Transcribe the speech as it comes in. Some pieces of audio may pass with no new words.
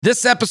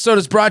This episode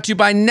is brought to you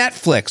by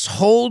Netflix.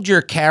 Hold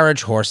your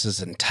carriage horses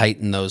and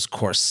tighten those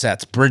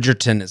corsets.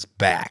 Bridgerton is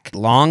back.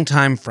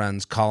 Longtime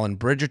friends Colin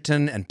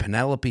Bridgerton and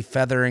Penelope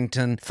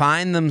Featherington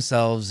find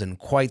themselves in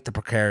quite the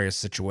precarious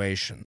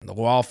situation. The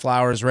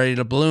wallflower is ready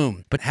to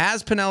bloom. But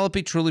has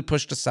Penelope truly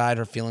pushed aside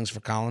her feelings for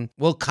Colin?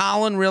 Will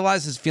Colin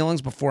realize his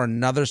feelings before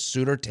another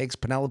suitor takes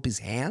Penelope's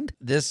hand?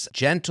 This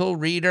gentle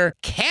reader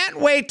can't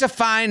wait to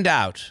find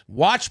out.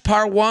 Watch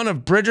part 1 of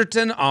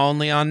Bridgerton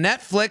only on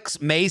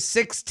Netflix May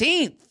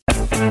 16th.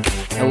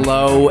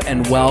 Hello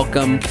and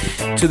welcome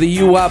to the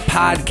U Up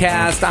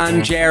podcast.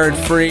 I'm Jared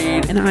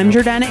Freed. And I'm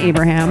Jordana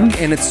Abraham.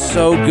 And it's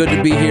so good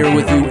to be here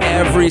with you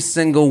every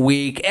single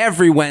week,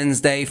 every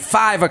Wednesday,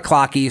 5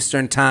 o'clock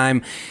Eastern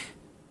time.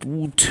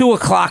 2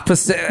 o'clock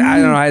Pacific. I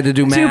don't know. I had to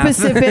do math.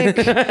 2 Pacific,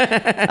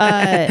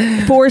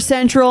 4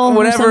 Central,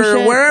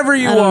 whatever, wherever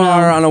you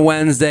are on a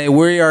Wednesday,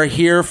 we are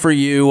here for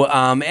you.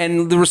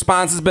 And the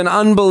response has been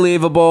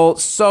unbelievable.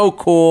 So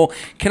cool.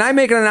 Can I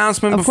make an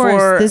announcement before? Of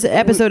course. This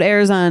episode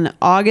airs on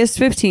August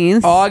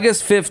 15th.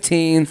 August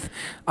 15th.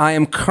 I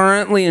am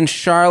currently in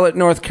Charlotte,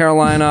 North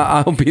Carolina.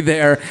 I'll be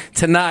there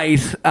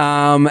tonight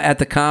at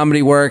the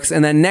Comedy Works.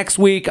 And then next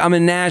week, I'm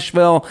in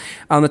Nashville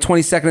on the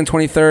 22nd and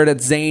 23rd at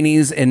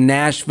Zanies in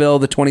Nashville,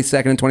 the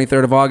 22nd and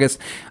 23rd of August.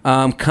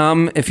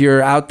 Come if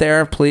you're out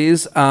there,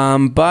 please.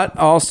 But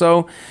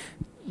also,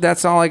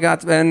 that's all I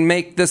got. And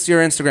make this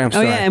your Instagram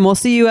story. Oh, yeah. And we'll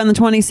see you on the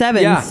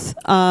 27th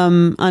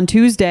on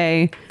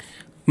Tuesday.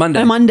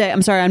 Monday.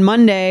 On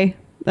Monday.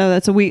 Oh,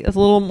 that's a week. That's a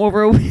little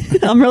over a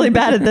week. I'm really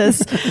bad at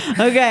this.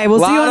 Okay, we'll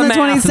see you on the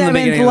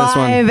 27th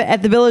live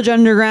at the Village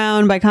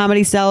Underground by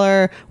Comedy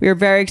Cellar. We are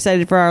very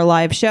excited for our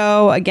live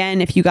show.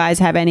 Again, if you guys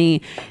have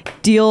any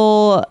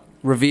deal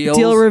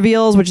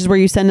reveals, which is where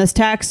you send us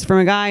texts from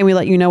a guy and we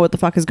let you know what the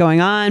fuck is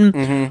going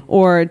on,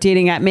 or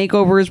dating app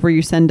makeovers where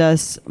you send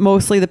us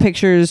mostly the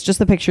pictures, just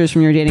the pictures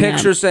from your dating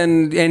app.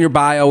 And your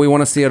bio. We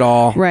want to see it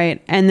all.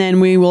 Right. And then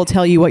we will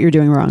tell you what you're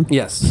doing wrong.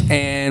 Yes.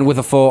 And with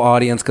a full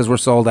audience because we're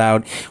sold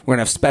out. We're going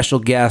to have special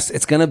guests.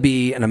 It's going to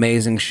be an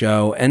amazing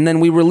show. And then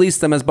we release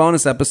them as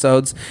bonus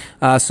episodes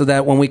so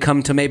that when we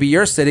come to maybe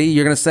your city,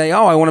 you're going to say,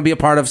 oh, I want to be a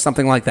part of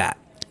something like that.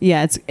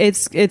 Yeah,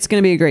 it's going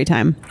to be a great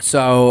time.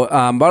 So,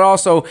 but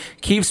also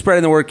keep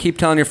spreading the word. Keep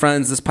telling your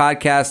friends. This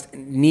podcast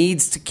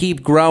needs to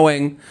keep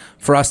growing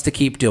for us to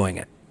keep doing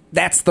it.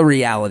 That's the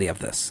reality of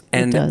this.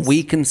 And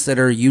we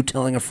consider you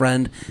telling a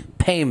friend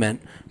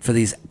payment for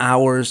these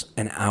hours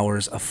and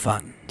hours of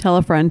fun. Tell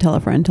a friend, tell a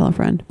friend, tell a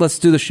friend. Let's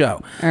do the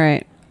show. All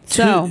right.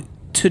 So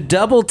to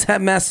double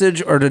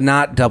message or to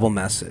not double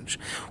message?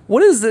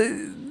 What is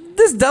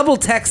this double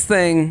text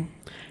thing?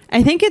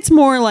 I think it's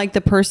more like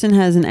the person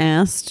hasn't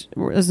asked,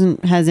 or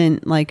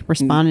hasn't like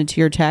responded to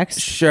your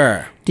text.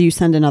 Sure. Do you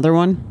send another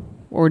one,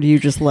 or do you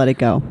just let it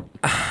go?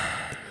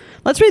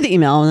 Let's read the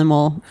email and then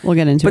we'll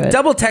get into it. But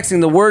double texting,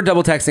 the word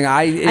double texting,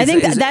 I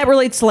think that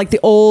relates to like the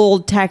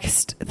old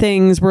text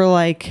things where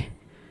like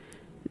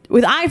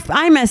with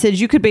iMessage,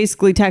 you could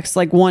basically text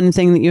like one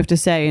thing that you have to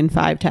say in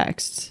 5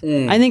 texts.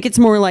 I think it's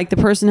more like the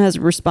person has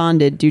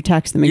responded. Do you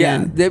text them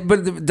again? Yeah,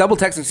 but the double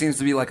texting seems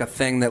to be like a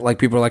thing that like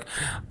people are like,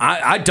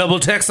 I double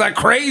text like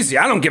crazy.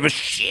 I don't give a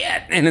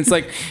shit. And it's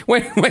like,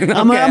 wait.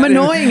 I'm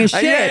annoying as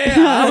shit.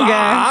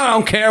 I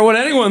don't care what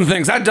anyone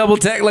thinks. I double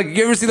text. Like,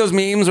 you ever see those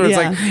memes where it's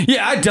like,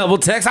 I double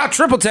text. I'll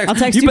triple text. I'll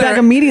text you back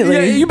immediately.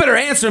 Yeah, you better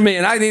answer me.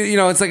 And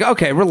it's like,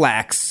 okay,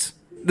 relax.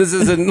 This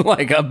isn't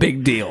like a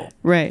big deal.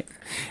 Right.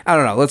 I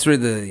don't know. Let's read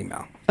the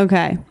email.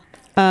 Okay.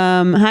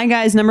 Hi,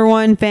 guys. Number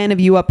 1 fan of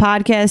You Up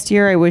podcast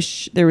here. I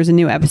wish there was a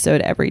new episode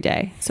every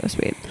day. So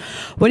sweet.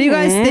 What do you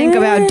guys think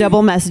about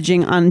double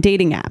messaging on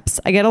dating apps?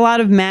 I get a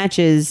lot of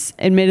matches,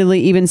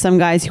 admittedly, even some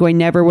guys who I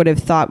never would have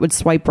thought would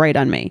swipe right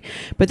on me,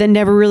 but then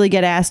never really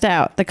get asked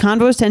out. The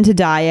convos tend to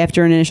die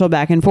after an initial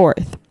back and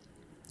forth.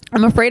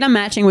 I'm afraid I'm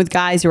matching with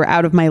guys who are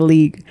out of my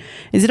league.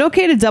 Is it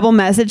okay to double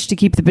message to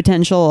keep the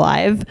potential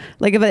alive?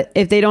 Like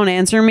if they don't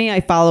answer me,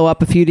 I follow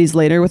up a few days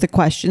later with a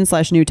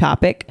question/new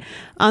topic.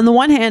 On the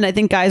one hand, I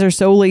think guys are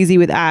so lazy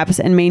with apps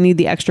and may need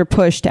the extra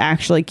push to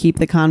actually keep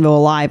the convo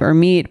alive or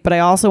meet, but I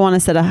also want to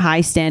set a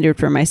high standard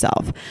for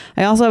myself.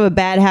 I also have a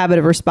bad habit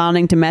of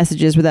responding to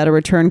messages without a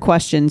return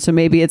question, so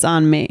maybe it's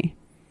on me.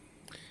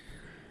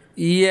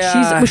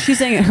 Yeah. She's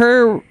saying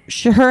her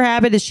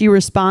habit is she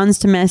responds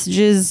to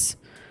messages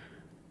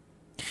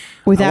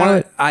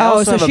without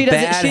she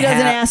doesn't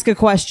ask a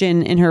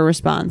question in her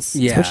response.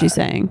 That's what she's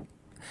saying.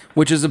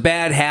 Which is a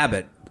bad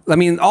habit. I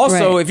mean,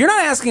 also, if you're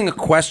not asking a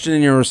question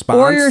in your response,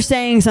 or you're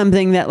saying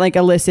something that like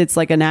elicits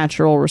like a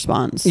natural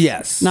response.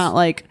 Yes. Not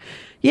like,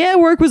 yeah,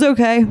 work was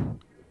okay.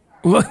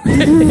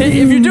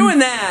 If you're doing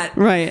that,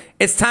 right,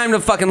 it's time to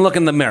fucking look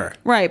in the mirror.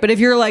 Right. But if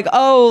you're like,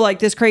 oh, like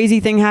this crazy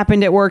thing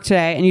happened at work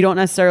today, and you don't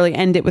necessarily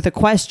end it with a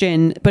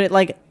question, but it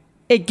like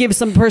it gives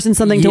some person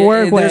something to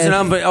work with. There's an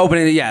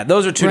opening. Yeah,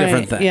 those are two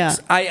different things. Yeah.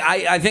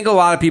 I think a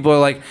lot of people are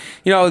like,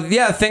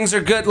 things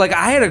are good. Like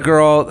I had a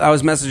girl I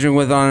was messaging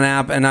with on an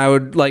app, and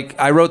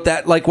I wrote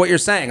that like what you're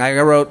saying. I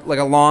wrote like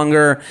a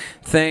longer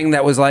thing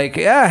that was like,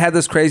 I had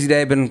this crazy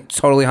day, been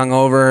totally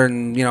hungover,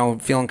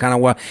 and feeling kind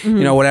of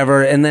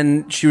whatever. And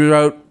then she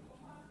wrote,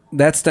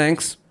 that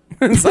stinks.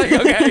 It's like,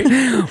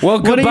 okay, well,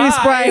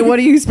 goodbye. What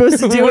are you supposed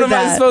to do what with am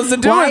that? I supposed to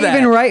do why with that?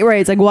 Even write?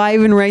 It's like, why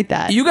even write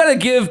that? You got to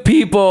give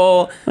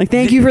people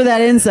thank you for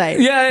that insight.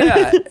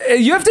 Yeah.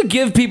 You have to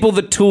give people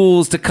the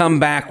tools to come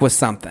back with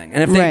something.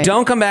 And if they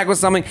don't come back with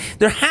something,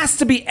 there has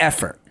to be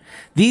effort.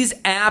 These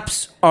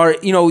apps are,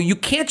 you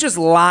can't just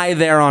lie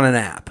there on an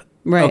app.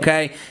 Right.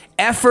 Okay?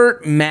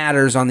 Effort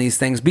matters on these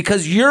things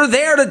because you're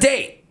there to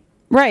date.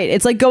 Right.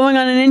 It's like going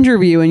on an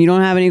interview and you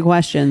don't have any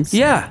questions.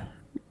 Yeah.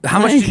 How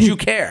much did you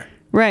care?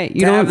 Right.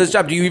 You don't have this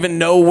job. Do you even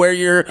know where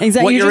you're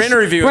what you're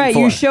interviewing for?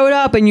 You showed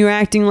up and you're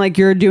acting like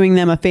you're doing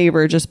them a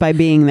favor just by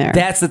being there.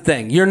 That's the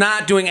thing. You're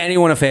not doing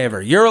anyone a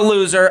favor. You're a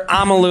loser.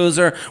 I'm a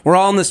loser. We're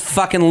all in this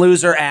fucking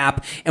loser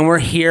app, and we're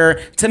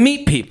here to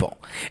meet people.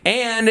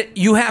 And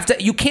you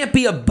can't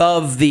be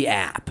above the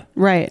app.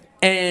 Right.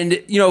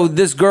 And,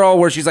 this girl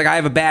where she's like, I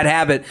have a bad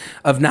habit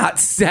of not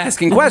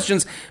asking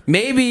questions.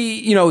 Maybe,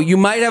 you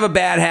might have a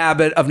bad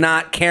habit of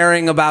not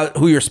caring about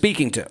who you're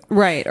speaking to.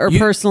 Right. Or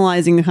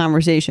personalizing the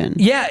conversation.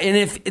 Yeah. And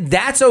if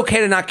that's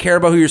okay to not care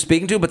about who you're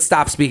speaking to, but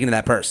stop speaking to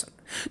that person.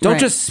 Don't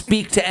just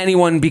speak to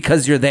anyone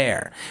because you're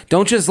there.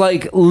 Don't just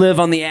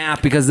live on the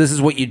app because this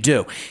is what you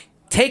do.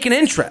 Take an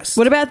interest.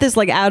 What about this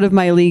out of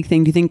my league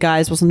thing? Do you think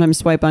guys will sometimes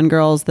swipe on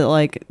girls that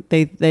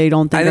they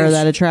don't think are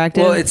that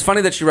attractive? Well, it's funny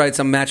that she writes,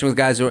 I'm matching with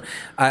guys who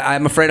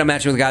I'm afraid I'm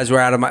matching with guys who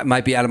are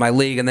might be out of my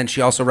league. And then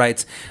she also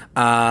writes,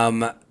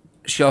 I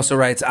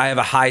have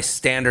a high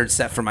standard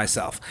set for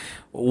myself.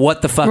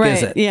 What the fuck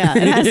is it? Yeah,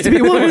 it has to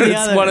be one or the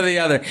other. It's one or the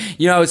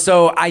other.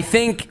 So I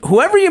think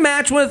whoever you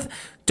match with,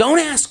 don't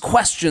ask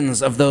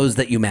questions of those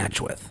that you match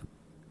with.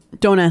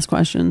 Don't ask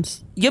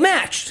questions. You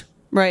matched.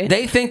 Right.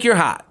 They think you're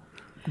hot.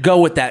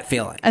 Go with that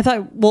feeling. I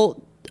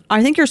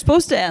think you're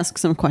supposed to ask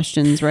some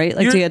questions, right?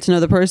 To get to know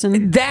the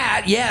person.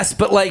 That, yes,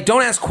 but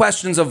don't ask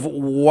questions of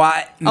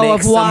what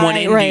makes someone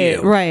into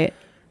you. Right.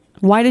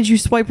 Why did you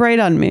swipe right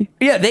on me?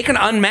 Yeah, they can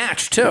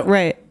unmatch too.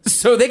 Right.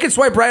 So they can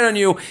swipe right on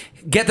you,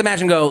 get the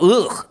match and go,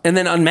 ugh, and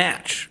then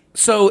unmatch.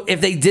 So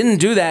if they didn't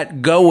do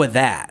that, go with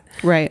that.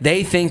 Right.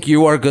 They think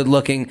you are good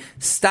looking.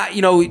 Stop,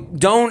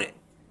 don't,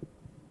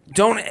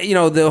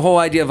 the whole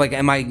idea of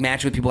am I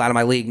matching with people out of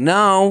my league?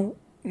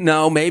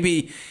 No,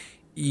 maybe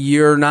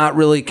you're not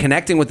really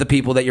connecting with the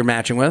people that you're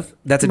matching with.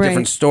 That's a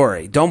different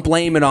story. Don't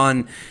blame it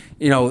on,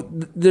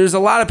 there's a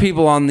lot of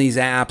people on these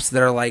apps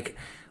that are like,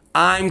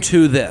 I'm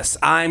to this,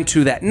 I'm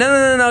to that.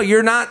 No.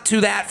 You're not to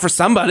that for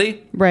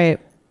somebody. Right.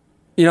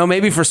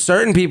 Maybe for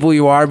certain people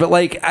you are, but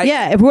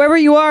if whoever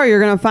you are, you're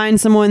going to find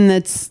someone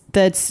that's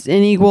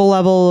an equal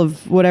level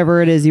of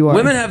whatever it is you are.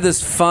 Women have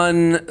this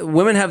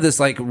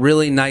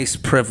really nice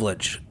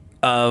privilege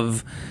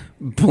of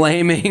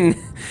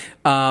blaming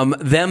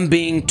them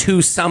being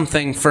too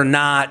something for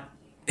not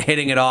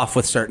hitting it off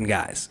with certain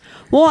guys.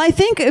 Well, I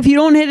think if you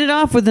don't hit it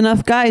off with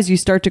enough guys, you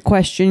start to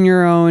question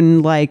your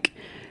own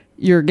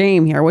your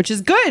game here, which is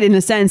good in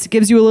a sense. It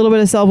gives you a little bit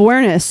of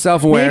self-awareness.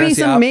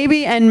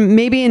 Maybe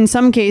in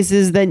some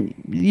cases that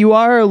you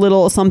are a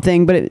little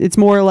something, but it's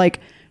more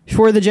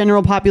for the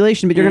general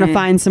population, but you're going to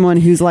find someone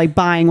who's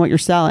buying what you're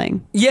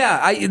selling.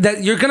 Yeah,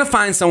 you're going to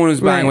find someone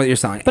who's buying what you're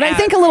selling. But I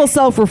think a little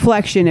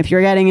self-reflection, if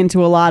you're getting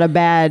into a lot of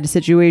bad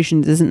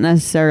situations, isn't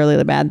necessarily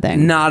the bad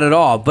thing. Not at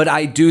all. But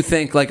I do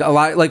think a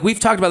lot,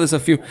 we've talked about this a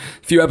few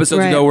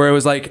episodes ago, where it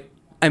was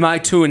am I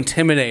too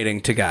intimidating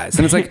to guys?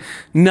 And it's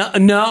no,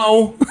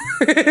 no,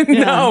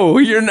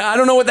 you're not. I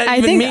don't know what that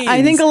even means.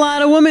 I think a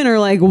lot of women are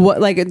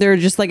they're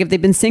just if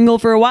they've been single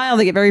for a while,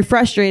 they get very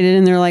frustrated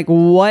and they're like,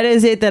 what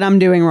is it that I'm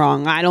doing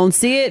wrong? I don't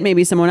see it.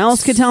 Maybe someone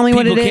else could tell me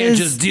what it is. People can't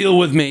just deal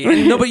with me.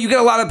 No, but you get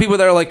a lot of people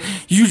that are like,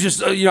 you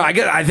just,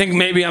 I think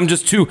maybe I'm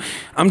just too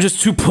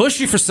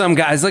pushy for some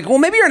guys. Well,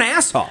 maybe you're an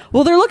asshole.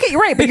 Well, they're looking,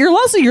 right. But you're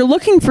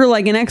looking for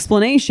an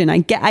explanation. I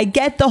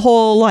get the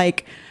whole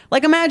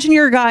imagine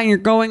you're a guy and you're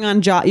going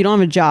on job. You don't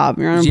have a job.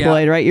 You're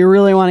unemployed, right? You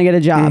really want to get a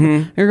job.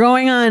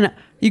 Mm-hmm.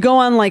 You go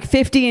on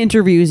 50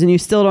 interviews and you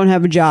still don't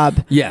have a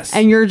job. Yes.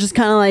 And you're just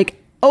kind of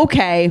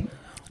okay,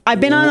 I've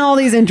been on all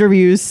these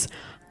interviews.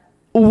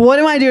 What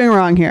am I doing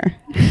wrong here?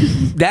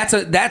 That's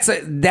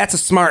a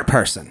smart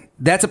person.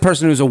 That's a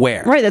person who's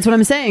aware. Right. That's what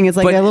I'm saying. It's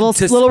a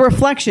little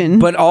reflection.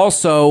 But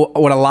also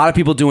what a lot of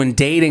people do in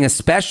dating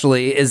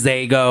especially is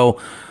they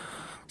go,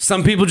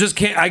 some people just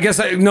can't, I guess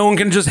no one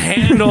can just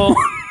handle...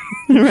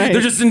 Right.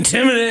 They're just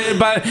intimidated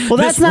by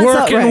this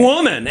working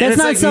woman. That's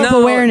not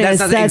self-awareness.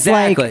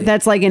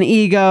 That's an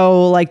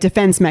ego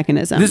defense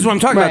mechanism. This is what I'm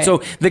talking about.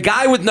 So the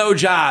guy with no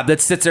job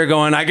that sits there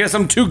going, I guess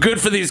I'm too good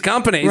for these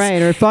companies.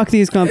 Right, or fuck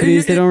these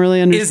companies. They don't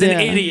really understand. Is an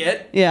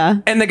idiot. Yeah.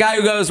 And the guy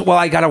who goes, well,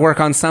 I got to work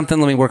on something.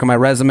 Let me work on my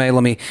resume.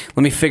 Let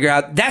me figure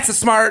out. That's a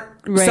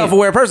smart,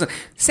 self-aware person.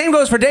 Same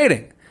goes for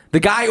dating. The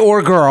guy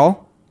or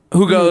girl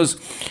who goes,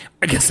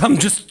 I guess I'm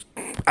just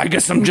I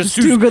guess I'm just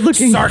too good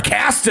looking.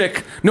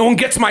 sarcastic. No one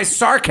gets my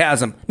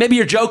sarcasm. Maybe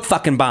your joke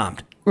fucking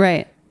bombed.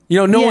 Right. You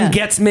know, no one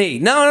gets me.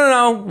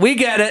 No. We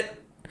get it.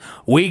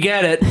 We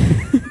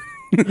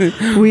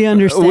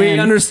understand. We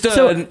understood.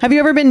 So, have you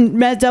ever been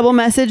double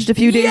messaged a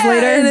few days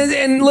later?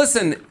 And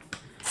listen,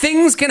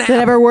 things can happen.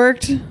 That ever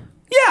worked?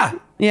 Yeah.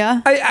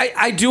 Yeah.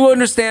 I do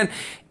understand.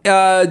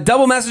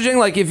 Double messaging,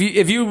 like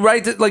if you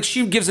write, like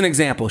she gives an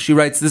example. She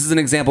writes, this is an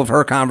example of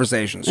her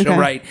conversations. She'll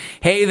write,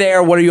 hey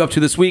there, what are you up to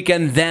this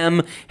weekend?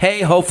 Them,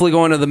 hey, hopefully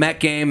going to the Met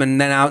game and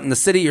then out in the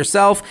city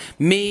yourself.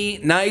 Me,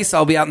 nice,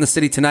 I'll be out in the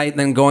city tonight and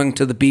then going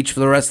to the beach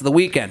for the rest of the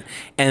weekend.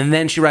 And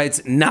then she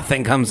writes,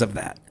 nothing comes of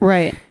that.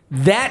 Right.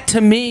 That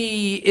to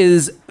me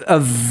is a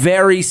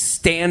very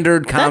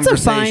standard conversation.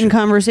 That's a fine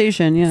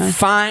conversation, yeah.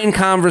 Fine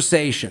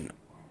conversation.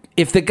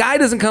 If the guy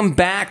doesn't come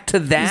back to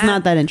that, it's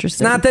not that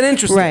interesting. It's not that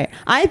interesting. Right.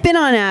 I've been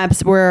on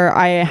apps where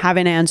I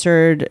haven't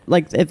answered,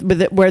 like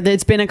where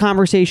it's been a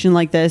conversation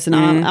like this, and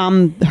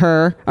I'm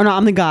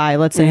the guy,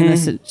 let's say, in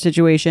this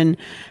situation,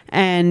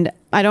 and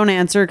I don't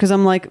answer because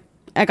I'm like,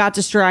 I got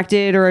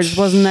distracted or I just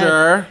wasn't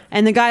there.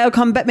 And the guy will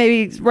come back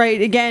maybe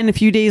again a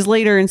few days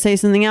later and say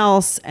something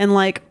else, and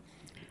like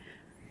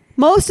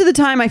most of the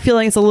time I feel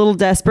like it's a little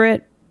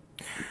desperate.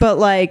 But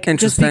like,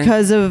 just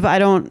because of I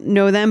don't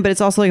know them, but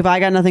it's also like if I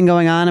got nothing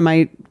going on, it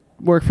might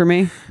work for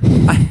me.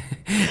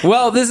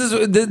 Well,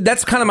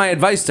 that's kind of my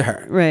advice to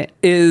her. Right.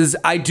 Is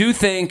I do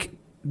think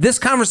this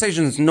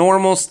conversation is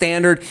normal,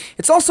 standard.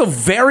 It's also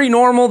very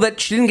normal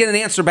that she didn't get an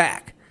answer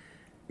back.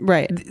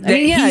 Right. I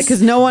mean, yeah,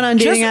 because no one on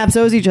dating apps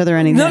owes each other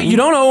anything. No, you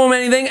don't owe them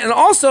anything. And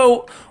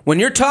also, when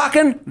you're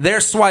talking,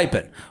 they're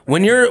swiping.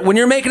 When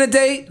you're making a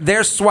date,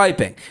 they're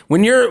swiping.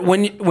 There's a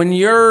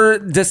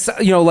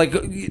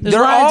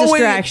lot of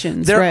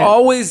distractions. They're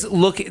always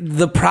looking.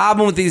 The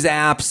problem with these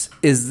apps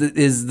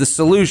is the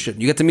solution.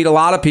 You get to meet a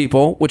lot of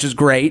people, which is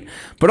great,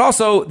 but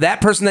also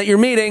that person that you're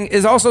meeting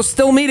is also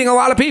still meeting a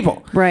lot of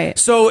people. Right.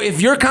 So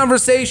if your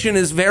conversation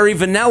is very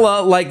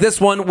vanilla, like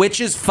this one, which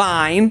is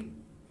fine.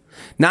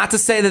 Not to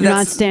say that you're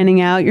not standing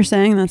out. You're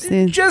saying that's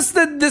just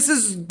that this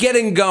is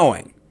getting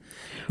going.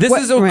 This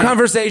is a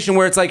conversation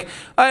where it's like,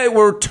 all right,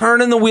 we're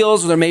turning the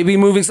wheels. There may be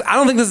moving. I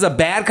don't think this is a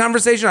bad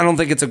conversation. I don't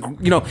think it's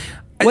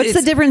What's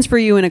the difference for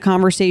you in a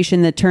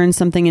conversation that turns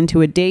something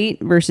into a date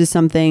versus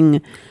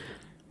something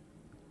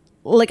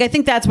like? I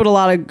think that's what a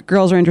lot of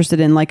girls are interested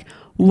in. Like,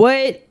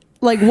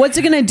 what's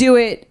it going to do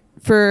it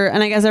for?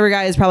 And I guess every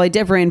guy is probably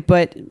different,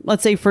 but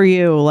let's say for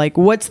you, like,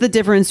 what's the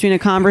difference between a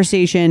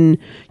conversation?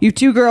 You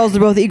two girls are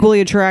both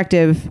equally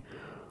attractive.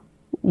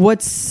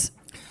 What's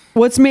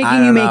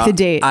making you make the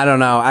date? I don't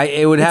know.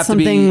 It would have to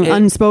be something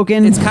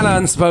unspoken. It's kind of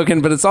unspoken,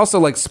 but it's also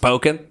like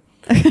spoken.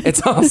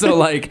 It's also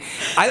like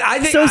I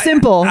think so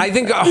simple. I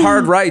think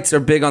hard rights are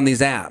big on these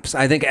apps.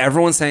 I think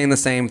everyone's saying the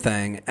same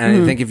thing,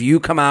 and I think if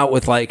you come out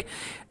with like.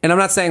 And I'm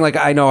not saying like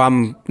I know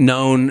I'm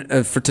known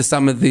to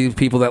some of the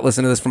people that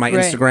listen to this from my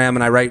Instagram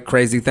and I write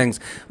crazy things.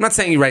 I'm not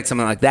saying you write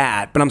something like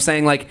that, but I'm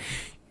saying like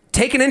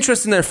take an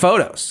interest in their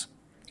photos.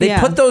 They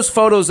put those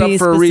photos up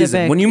for a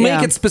reason. When you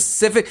make it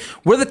specific,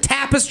 we're the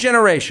tapas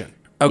generation.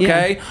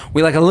 Okay? Yeah.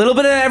 We like a little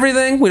bit of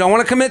everything. We don't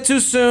want to commit too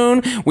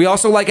soon. We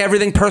also like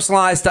everything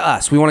personalized to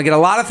us. We want to get a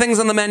lot of things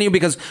on the menu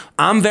because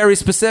I'm very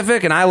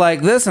specific and I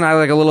like this and I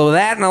like a little of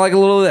that and I like a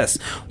little of this.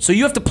 So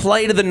you have to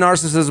play to the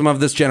narcissism of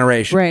this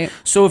generation. Right.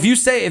 So if you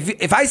say,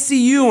 if I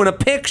see you in a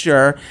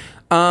picture,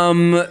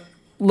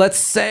 let's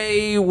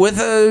say with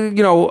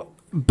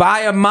by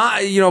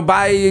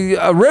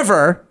a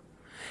river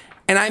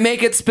and I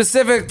make it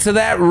specific to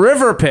that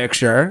river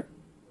picture,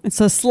 it's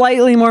a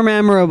slightly more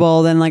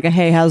memorable than like a,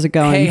 hey, how's it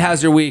going? Hey,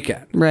 how's your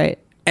weekend? Right.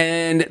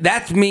 And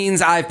that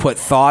means I've put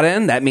thought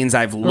in. That means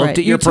I've looked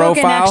at your profile. You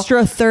took an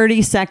extra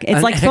 30 seconds.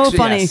 It's like so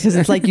funny because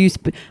it's like you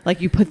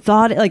put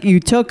thought, like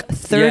you took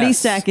 30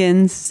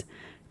 seconds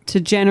to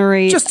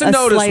generate just to a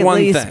notice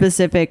slightly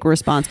specific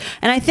response.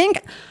 And I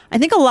think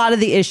a lot of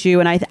the issue,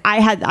 and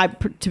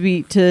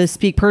to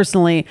speak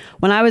personally,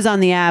 when I was on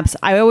the apps,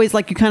 I always,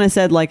 like you kind of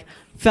said, like,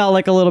 felt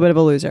like a little bit of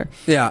a loser.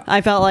 Yeah.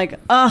 I felt like,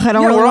 I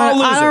don't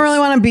really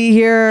want to be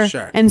here.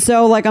 Sure. And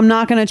so like, I'm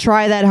not going to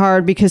try that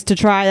hard because to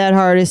try that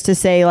hard is to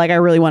say like, I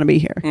really want to be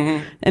here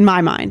in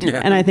my mind.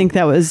 Yeah. And I think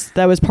that was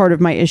part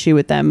of my issue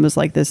with them was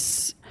like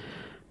this,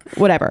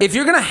 whatever. If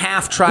you're going to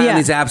half try on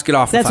these apps, get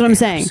off the That's what I'm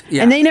saying.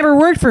 Yeah. And they never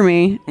worked for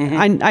me.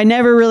 I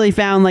never really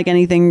found like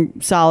anything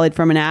solid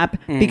from an app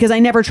because I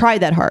never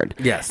tried that hard.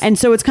 Yes. And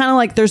so it's kind of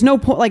like, there's no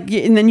point, like,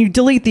 and then you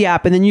delete the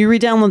app and then you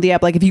re-download the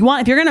app. Like if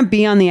you're going to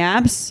be on the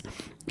apps,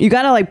 you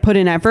got to like put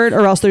in effort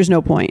or else there's no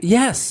point.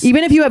 Yes.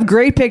 Even if you have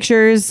great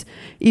pictures,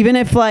 even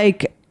if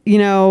like,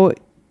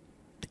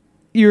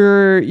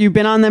 you've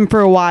been on them for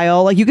a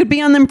while. Like you could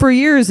be on them for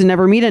years and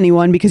never meet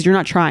anyone because you're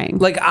not trying.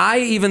 Like I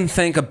even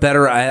think a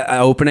better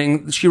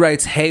opening, she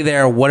writes, "Hey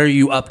there, what are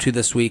you up to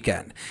this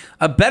weekend?"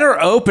 A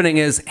better opening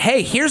is,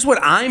 "Hey, here's what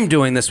I'm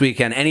doing this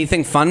weekend.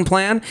 Anything fun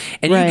planned?"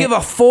 And Right. you give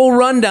a full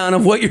rundown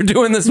of what you're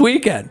doing this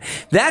weekend.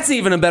 That's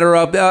even a better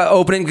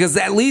opening because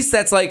at least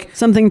that's like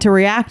Something to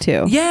react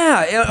to.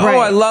 yeah. Oh, Right.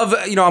 I love,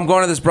 I'm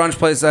going to this brunch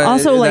place.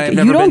 Also, that like I've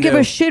never you don't been give to.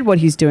 a shit what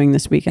he's doing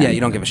this weekend. Yeah, you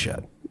don't give a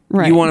shit.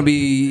 Right. You want to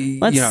be,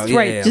 Let's- you know,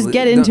 right, just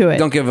get into it.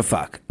 Don't give a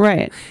fuck.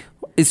 Right.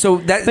 So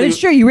that, But it's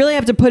true. You really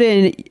have to put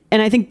in, and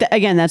I think that,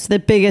 again, that's the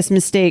biggest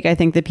mistake I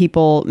think that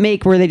people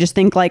make, where they just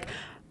think like,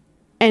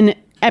 and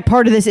a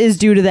part of this is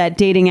due to that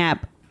dating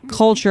app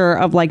culture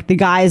of like the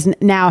guys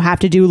now have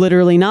to do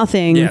literally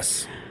nothing.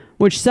 Yes.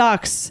 Which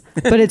sucks,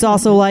 but it's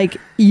also like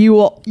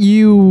you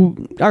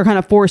are kind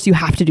of forced. You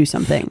have to do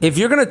something. If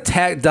you're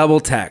gonna double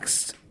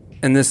text,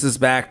 and this is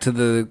back to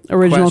the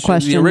Original the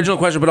question. original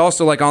question, but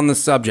also like on the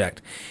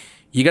subject,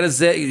 you gotta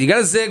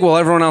zig while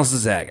everyone else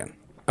is zagging.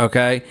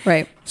 Okay,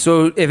 Right.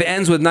 So if it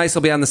ends with nice,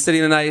 I'll be on the city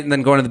tonight, and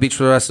then going to the beach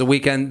for the rest of the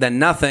weekend, then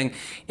nothing.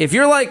 If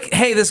you're like,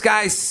 hey, this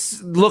guy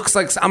looks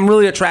like I'm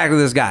really attracted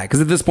to this guy,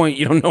 because at this point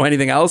you don't know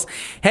anything else.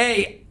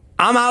 Hey,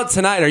 I'm out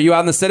tonight. Are you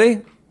out in the city?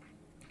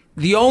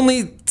 The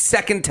only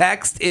second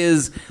text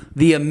is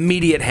the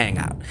immediate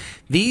hangout.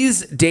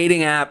 These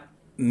dating app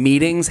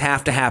meetings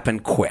have to happen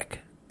quick.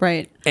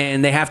 Right.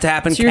 And they have to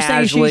happen So you're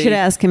casually. saying she should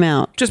ask him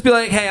out. Just be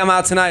like, hey, I'm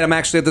out tonight. I'm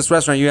actually at this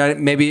restaurant.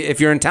 Maybe if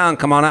you're in town,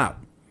 come on out.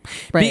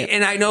 Right.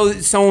 And I know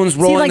that someone's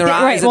rolling like their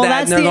that- eyes right, well, at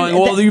that, and that's they're the- going,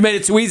 well, you made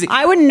it too easy.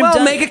 I wouldn't have Well,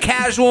 done- make it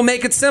casual,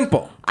 make it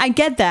simple. I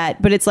get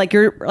that, but it's like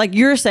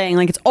you're saying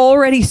like it's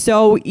already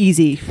so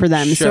easy for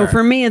them. Sure. So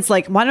for me, it's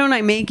like, why don't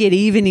I make it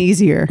even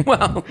easier?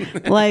 Well,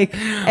 Like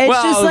it's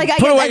Well, just like I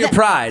put get away that, your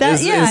pride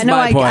is no,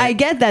 my point. I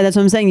get that. That's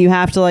what I'm saying. You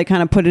have to like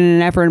kind of put in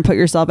an effort and put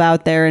yourself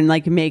out there and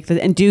like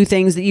and do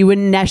things that you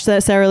wouldn't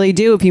necessarily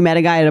do if you met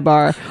a guy at a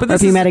bar or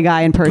if you met a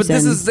guy in person. But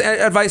this is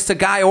advice to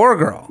guy or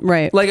girl.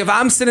 Right. Like if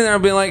I'm sitting there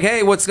and being like,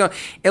 hey, what's going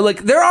on?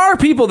 Like there are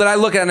people that I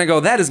look at and I go,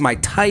 that is my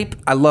type.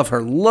 I love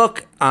her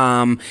look.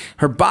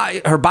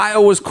 Her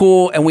bio was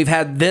cool, and we've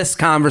had this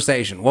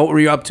conversation. What were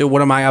you up to?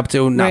 What am I up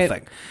to? Nothing.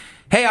 Right.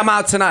 Hey, I'm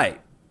out tonight.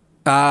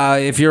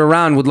 If you're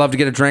around, would love to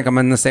get a drink. I'm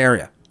in this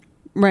area.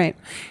 Right.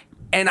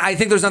 And I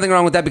think there's nothing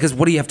wrong with that because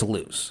what do you have to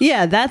lose?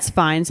 Yeah, that's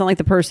fine. It's not like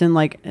the person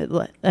like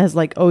has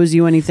like owes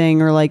you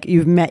anything or like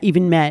you've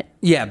even met.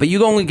 Yeah, but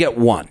you only get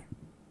one.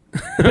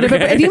 But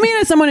if you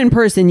meet someone in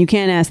person, you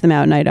can't ask them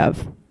out night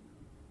of.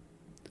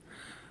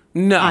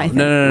 No, I think.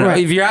 no.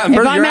 Right. If you're out in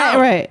person, you're out.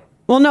 Right.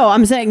 Well, no,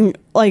 I'm saying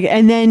like,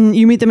 and then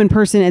you meet them in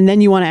person, and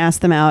then you want to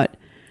ask them out.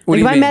 What Like do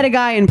you if I mean? met a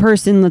guy in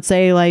person, let's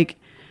say like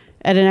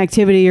at an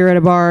activity or at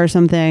a bar or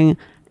something,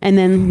 and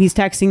then he's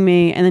texting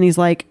me, and then he's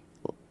like,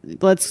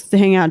 "Let's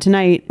hang out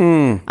tonight."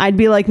 I'd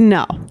be like,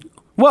 "No."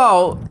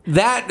 Well,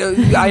 that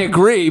I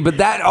agree, but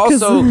that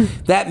also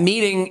that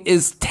meeting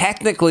is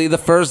technically the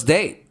first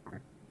date.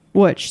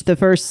 Which the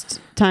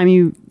first time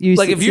you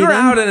Like see if you're them,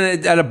 out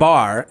at a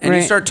bar and you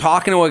Right. start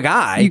talking to a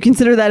guy, you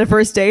consider that a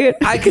first date?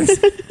 I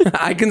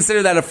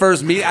consider that a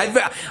first meeting.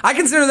 I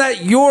consider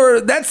that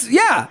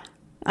yeah.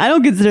 I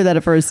don't consider that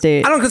a first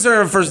date. I don't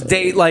consider it a first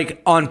date like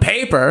on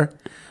paper,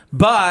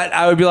 but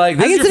I would be like,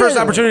 this is your consider first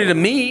it- opportunity to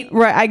meet.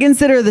 Right. I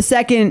consider the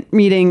second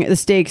meeting, the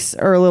stakes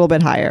are a little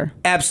bit higher.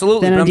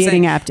 Absolutely. Than but a I'm dating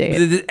saying- app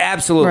date.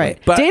 Absolutely. Right.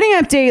 But Dating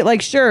app date,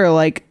 like, sure,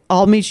 like,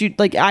 I'll meet you.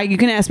 Like, you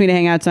can ask me to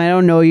hang out tonight. I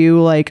don't know you.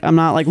 Like, I'm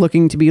not, like,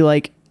 looking to be,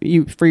 like,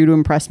 for you to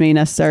impress me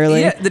necessarily.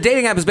 yeah, the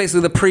dating app is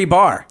basically the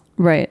pre-bar.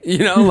 Right. You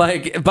know,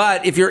 like,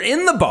 but if you're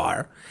in the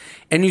bar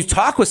and you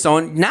talk with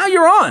someone, now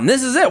you're on.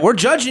 This is it. We're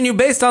judging you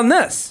based on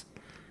this.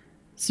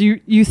 So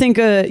you think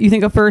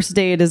a first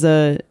date is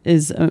a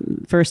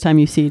first time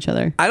you see each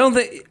other? I don't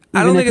think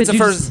Even if it's a you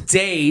first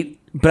date,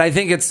 but I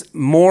think it's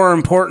more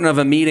important of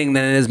a meeting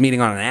than it is meeting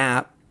on an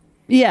app.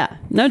 Yeah.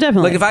 No,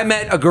 definitely. Like if I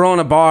met a girl in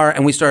a bar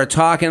and we started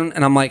talking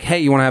and I'm like, hey,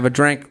 you want to have a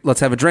drink? Let's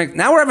have a drink.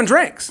 Now we're having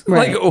drinks.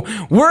 Right.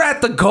 Like we're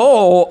at the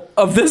goal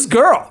of this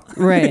girl.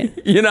 Right.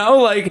 You know,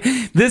 like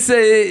this,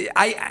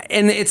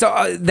 and it's,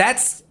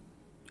 that's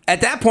at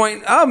that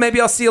point, oh,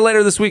 maybe I'll see you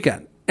later this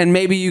weekend. And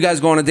maybe you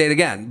guys go on a date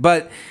again.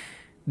 But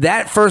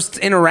that first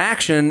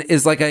interaction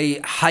is like a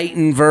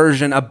heightened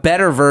version, a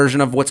better version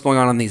of what's going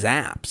on these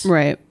apps.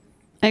 Right.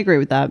 I agree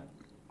with that.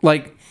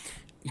 Like,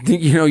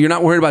 you know, you're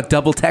not worried about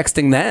double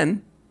texting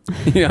then.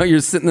 You know, you're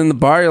sitting in the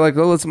bar, you're like,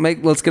 oh, let's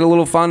get a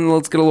little fun,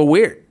 let's get a little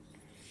weird.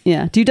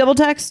 Yeah. Do you double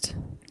text?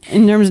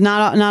 In terms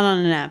not on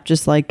an app,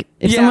 just like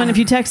if Yeah.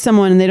 you text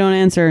someone and they don't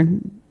answer.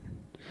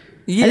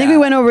 Yeah. I think we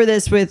went over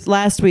this with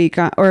last week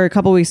or a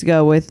couple weeks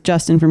ago with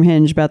Justin from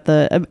Hinge about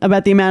the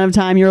amount of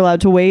time you're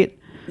allowed to wait.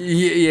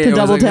 Yeah, to it was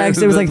double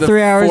text. It was like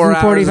 3 hours 4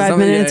 and 45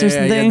 something. minutes or Yeah,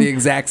 something. the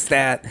exact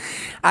stat.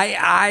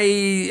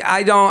 I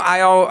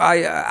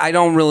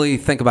don't really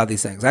think about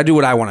these things. I do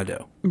what I want to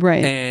do.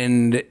 Right.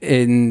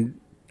 And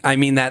I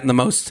mean that in the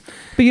most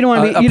But you don't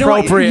want to be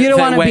appropriate you don't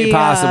want to way be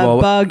possible.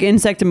 Bug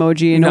insect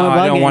emoji. No,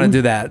 I don't bugging. want to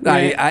do that.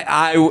 Right.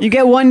 I You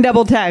get one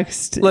double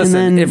text. listen.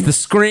 and then, If the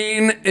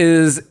screen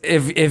is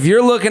if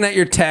you're looking at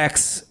your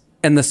text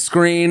and the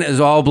screen is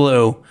all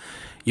blue,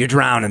 you're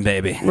drowning,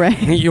 baby. Right.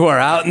 You are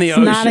out in the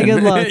ocean. not a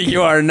good look.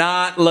 You are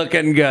not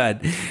looking good.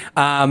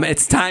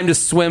 It's time to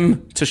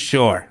swim to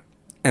shore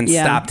and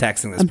stop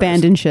texting this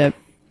abandon ship. person.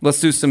 Let's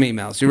do some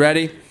emails. You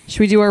ready? Should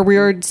we do our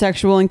weird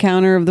sexual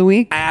encounter of the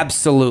week?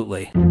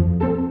 Absolutely.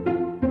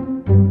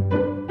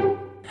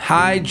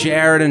 Hi,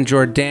 Jared and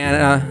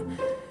Jordana.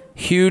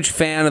 Huge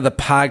fan of the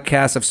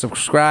podcast. I've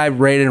subscribed,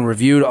 rated, and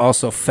reviewed.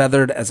 Also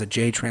feathered as a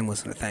J-Train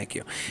listener. Thank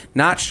you.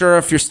 Not sure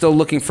if you're still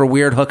looking for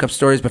weird hookup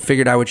stories, but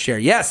figured I would share.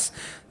 Yes.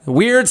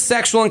 Weird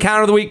sexual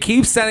encounter of the week.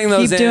 Keep sending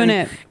those in. Keep doing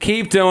it.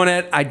 Keep doing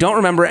it. I don't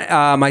remember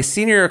my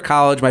senior year of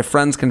college. My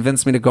friends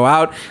convinced me to go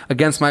out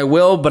against my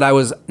will, but I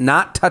was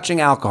not touching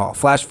alcohol.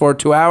 Flash forward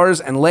 2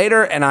 hours and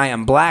later, and I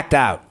am blacked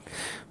out.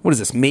 What is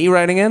this, me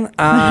writing in?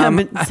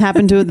 It's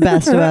happened to the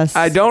best of us.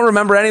 I don't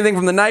remember anything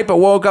from the night, but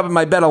woke up in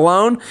my bed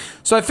alone,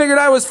 so I figured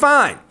I was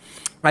fine.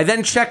 I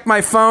then checked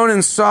my phone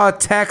and saw a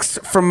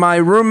text from my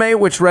roommate,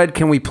 which read,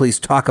 "Can we please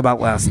talk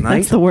about last night?"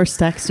 That's the worst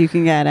text you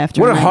can get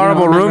after. What a night. You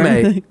horrible don't remember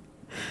roommate. anything.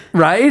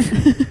 Right?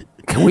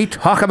 Can we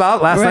talk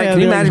about last Right, night? Can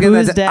you I'd be imagine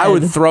like, getting that? who's I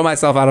would dead? throw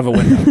myself out of a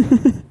window. Can we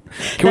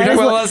talk That is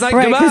about what- last night?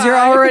 Right, Goodbye. because you're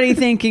already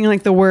thinking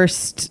like the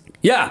worst.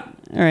 Yeah.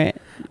 All right.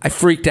 I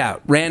freaked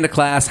out, ran to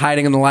class,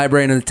 hiding in the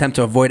library in an attempt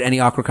to avoid any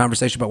awkward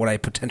conversation about what I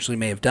potentially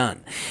may have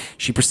done.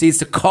 She proceeds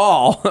to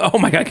call. Oh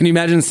my God, can you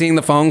imagine seeing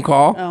the phone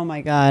call? Oh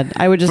my God.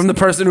 I would just From the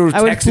person who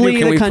I would texted you, flee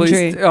can the we country.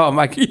 please? Oh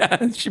my,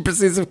 yeah. She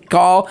proceeds to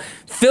call,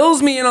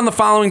 fills me in on the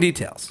following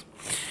details.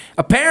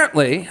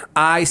 Apparently,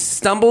 I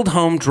stumbled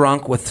home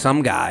drunk with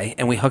some guy,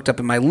 and we hooked up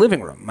in my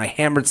living room. My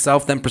hammered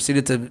self then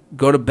proceeded to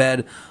go to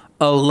bed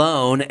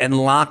alone and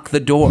lock the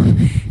door.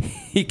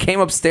 He came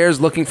upstairs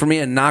looking for me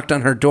and knocked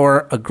on her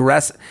door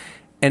aggressively.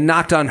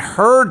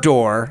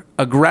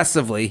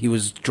 He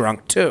was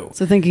drunk too.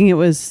 So thinking it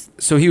was.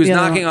 So he was you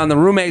know, knocking on the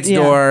roommate's yeah,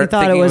 door. he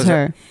thought thinking it was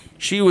her.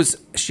 She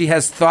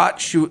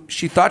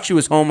thought she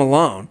was home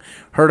alone,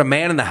 heard a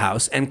man in the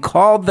house, and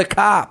called the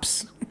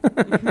cops.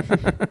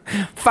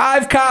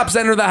 5 cops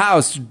enter the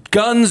house,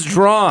 guns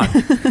drawn,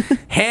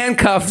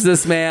 handcuffs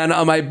this man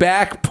on my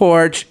back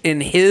porch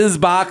in his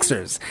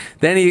boxers.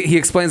 Then he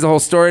explains the whole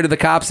story to the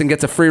cops and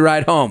gets a free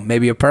ride home,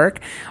 maybe a perk,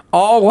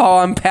 all while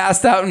I'm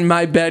passed out in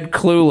my bed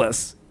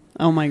clueless.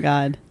 Oh my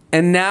God.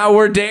 And now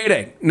we're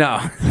dating. No,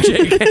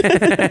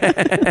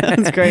 JK.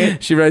 That's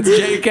great. She writes,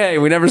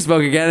 JK, we never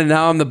spoke again, and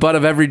now I'm the butt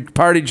of every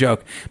party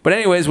joke. But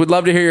anyways, would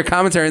love to hear your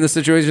commentary on the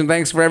situation.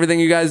 Thanks for everything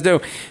you guys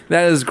do.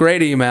 That is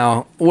great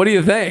email. What do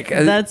you think?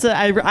 That's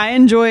I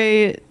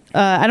enjoy.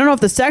 I don't know if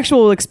the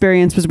sexual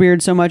experience was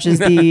weird so much as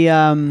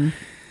the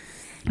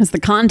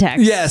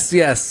context.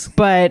 Yes.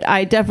 But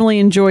I definitely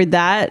enjoyed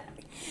that.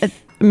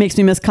 It makes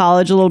me miss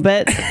college a little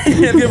bit.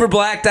 Have you ever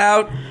blacked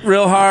out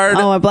real hard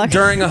Oh, I blacked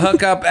during a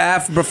hookup,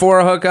 before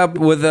a hookup,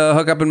 with a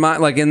hookup in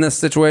mind, like in this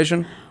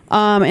situation?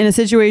 In a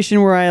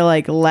situation where I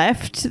like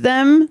left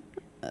them.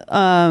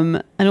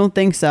 I don't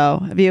think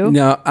so. Have you?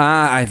 No,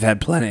 I've had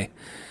plenty.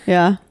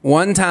 Yeah.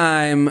 One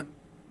time,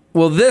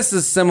 well, this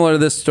is similar to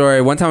this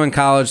story. One time in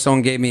college,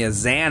 someone gave me a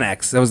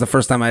Xanax. That was the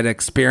first time I'd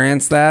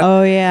experienced that.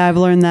 Oh yeah, I've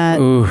learned that.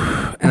 Ooh,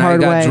 and I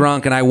hard got way.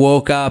 drunk and I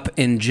woke up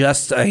in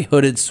just a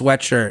hooded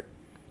sweatshirt.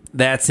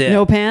 That's it.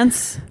 No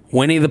pants.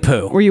 Winnie the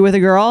Pooh. Were you with a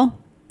girl?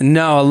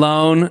 No,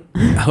 alone,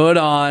 hood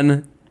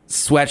on,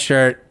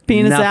 sweatshirt,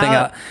 Penis nothing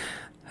out?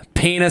 else.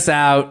 Penis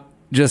out,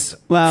 just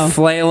Wow.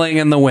 flailing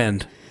in the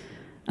wind.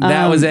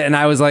 That was it. And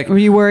I was like, Were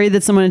you worried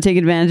that someone would take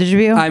advantage of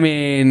you? I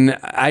mean,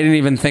 I didn't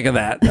even think of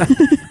that.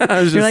 I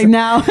was You're just like,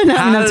 now I'm gonna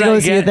have to go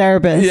see a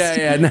therapist.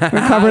 Yeah. Now, Recover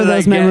how did those I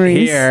get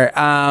memories. Here?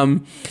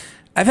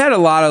 I've had a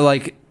lot of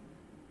like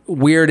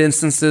weird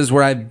instances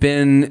where I've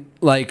been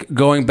like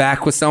going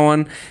back with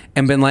someone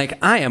and been like,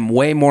 I am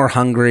way more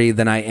hungry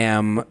than I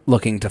am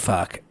looking to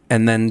fuck.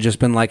 And then just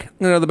been like, I'm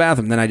gonna go to the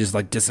bathroom. Then I just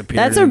like disappeared.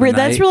 That's in the night.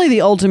 that's really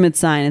the ultimate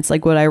sign. It's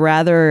like, would I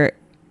rather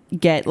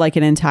get like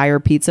an entire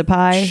pizza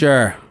pie,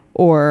 Sure.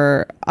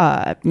 or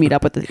meet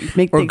up with Or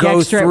the go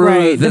extra through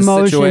right the the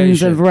motions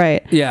situation. of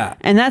right. Yeah.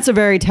 And that's a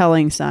very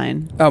telling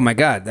sign. Oh my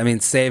God. I mean,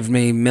 saved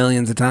me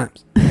millions of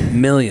times.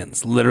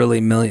 Millions.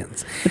 Literally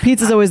millions. The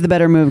pizza's always the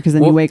better move because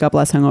then you Well- wake up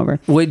less hungover.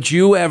 Would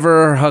you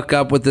ever hook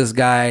up with this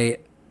guy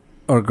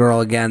or girl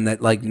again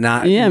that like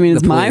not? Yeah, I mean, the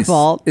it's my police?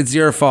 fault. It's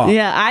your fault.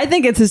 Yeah, I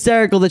think it's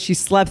hysterical that she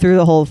slept through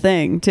the whole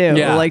thing too.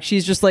 Yeah. Like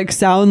she's just like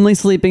soundly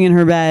sleeping in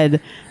her bed,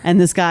 and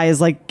this guy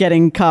is like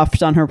getting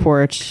cuffed on her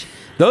porch.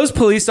 Those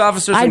police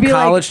officers I'd in be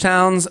like- college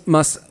towns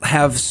must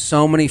have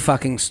so many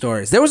fucking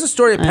stories. There was a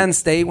story at Penn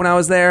State when I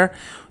was there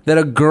that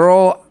a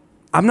girl,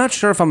 I'm not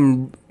sure if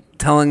I'm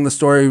telling the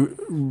story,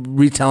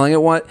 retelling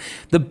it.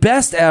 The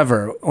best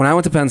ever, when I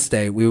went to Penn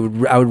State,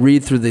 I would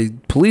read through the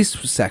police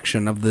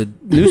section of the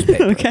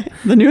newspaper. Okay,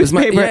 the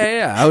newspaper.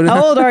 Yeah.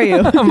 How old are you?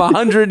 I'm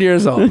 100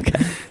 years old.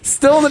 Okay.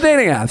 Still in the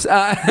dating apps.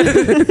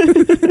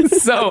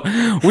 So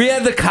we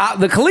had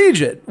the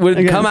Collegiate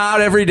would come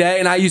out every day,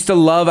 and I used to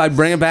love. I'd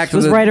bring it back to It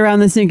was right around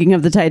the sinking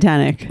of the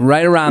Titanic.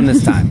 Right around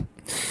this time.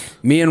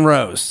 Me and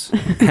Rose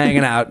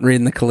hanging out and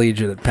reading the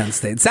Collegiate at Penn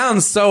State.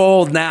 Sounds so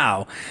old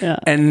now. Yeah.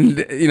 And,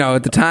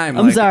 at the time.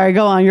 I'm sorry.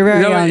 Go on. You're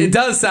very young. It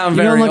does sound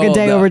very old. You don't look old, a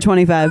day though. over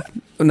 25.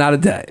 Not a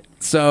day.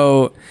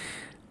 So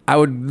I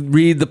would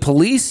read the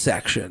police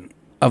section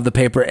of the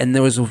paper, and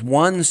there was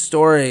one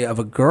story of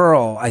a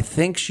girl. I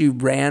think she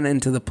ran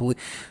into the police.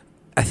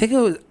 I think it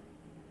was...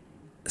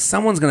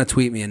 Someone's going to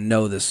tweet me and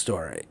know this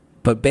story.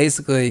 But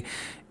basically,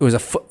 it was a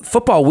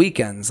football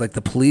weekends, like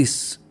the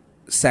police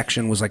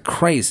section was like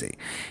crazy.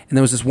 And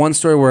there was this one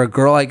story where a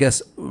girl, I guess,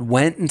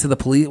 went into the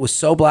police, was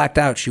so blacked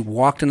out, she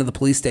walked into the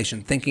police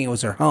station thinking it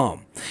was her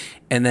home.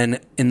 And then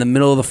in the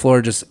middle of the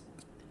floor, just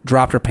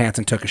dropped her pants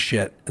and took a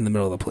shit in the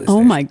middle of the police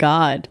station. Oh my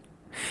God.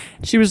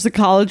 She was the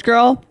college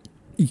girl?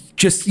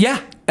 Just, yeah.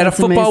 At That's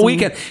a football amazing.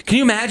 weekend. Can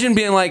you imagine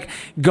being like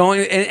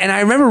going, and I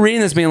remember reading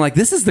this being like,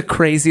 this is the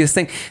craziest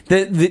thing.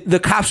 The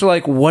cops are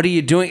like, what are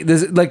you doing?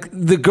 This, like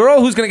the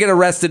girl who's going to get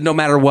arrested no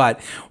matter what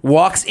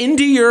walks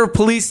into your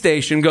police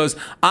station, goes,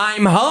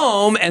 I'm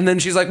home. And then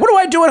she's like, what do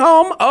I do at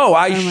home? Oh,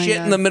 I shit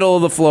God. in the middle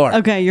of the floor.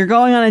 Okay, you're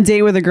going on a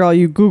date with a girl.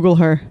 You Google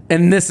her.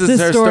 And this is This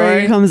her story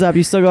story. comes up.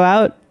 You still go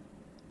out?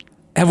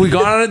 Have we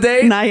gone on a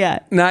date? Not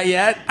yet. Not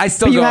yet. I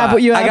still But you go have-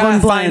 out. you have I gotta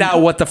one find planned.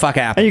 out what the fuck Are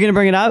happened. you going to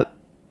bring it up?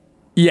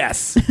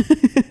 Yes.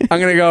 I'm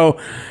going to go,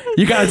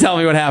 you got to tell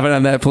me what happened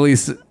on that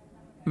police.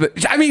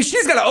 I mean,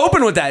 she's going to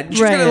open with that.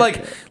 She's Right. going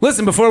to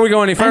listen, before we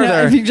go any I know,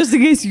 further. if you- just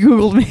in case you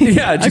Googled me.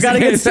 Yeah, just I got a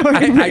in good case. story.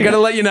 I got to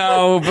let you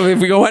know if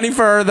we go any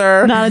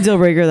further. Not a deal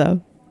breaker,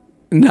 though.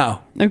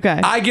 No.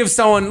 Okay. I give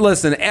someone,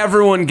 listen,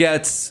 everyone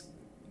gets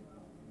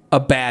a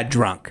bad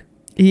drunk.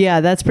 Yeah,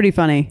 that's pretty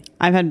funny.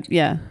 I've had,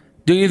 yeah.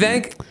 Do you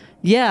think?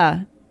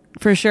 Yeah,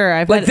 for sure.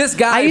 I've Like, had, this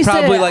guy I used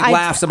probably,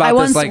 laughs about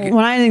this, like-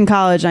 when I was in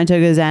college and I took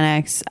a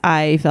Xanax,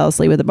 I fell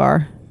asleep at the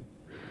bar.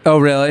 Oh,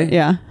 really?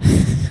 Yeah.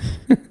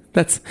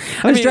 That's,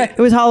 It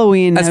was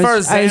Halloween. as far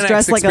as I was Xanax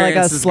dressed like a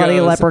experiences slutty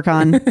goes.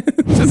 leprechaun.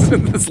 just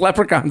this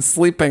leprechaun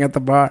sleeping at the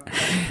bar.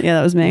 Yeah,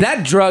 that was me.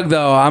 That drug,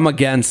 though, I'm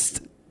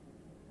against.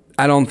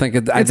 I don't think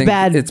it. I It's think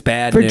bad. it's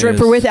bad for news.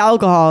 for with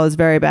alcohol is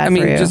very bad I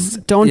mean, for you.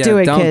 just don't do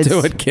it, don't kids. do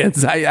it,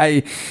 kids.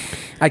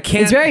 I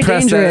can't. It's very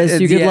press dangerous.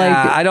 That. You could,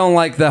 I don't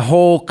like the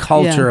whole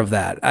culture Yeah. of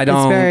that. I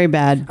don't. It's very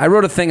bad. I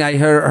wrote a thing. I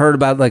heard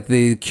about like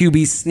the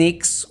QB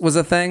sneaks was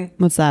a thing.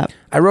 What's that?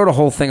 I wrote a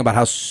whole thing about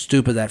how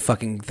stupid that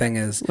fucking thing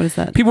is. What is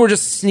that? People were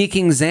just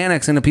sneaking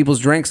Xanax into people's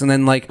drinks and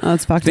then like Oh,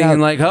 it's fucked thinking up.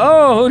 like,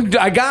 oh,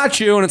 I got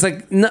you, and it's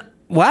like, no,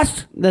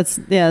 what? That's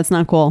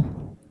not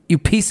cool. You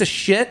piece of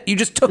shit! You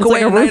just took It's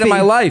away like a night of roofie. my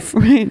life.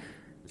 Right.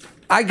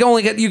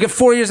 You get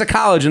 4 years of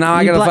college, and now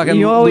I You gotta bla- fucking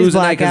you always lose a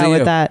night black because out of with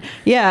you. that.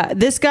 Yeah,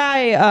 this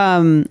guy.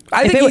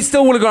 I think he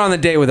still would have gone on the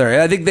date with her.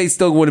 I think they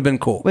still would have been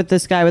cool. with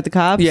this guy with the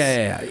cops.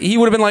 Yeah. He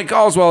would have been like,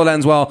 all's well that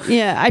ends well.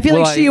 Yeah, I feel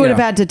Well, like she would have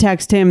yeah. had to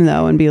text him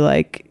though and be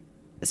like,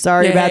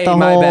 "Sorry Yeah, about hey, the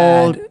my whole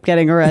bad."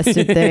 getting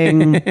arrested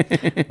thing.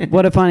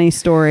 What a funny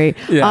story."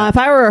 Yeah. If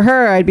I were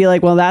her, I'd be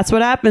like, "Well, that's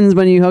what happens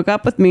when you hook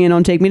up with me and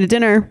don't take me to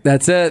dinner."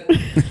 That's it.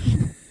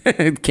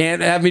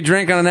 Can't have me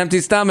drink on an empty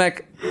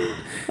stomach.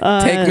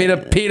 Take me to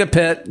Pita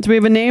Pit. Do we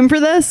have a name for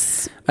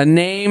this? A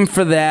name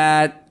for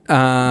that.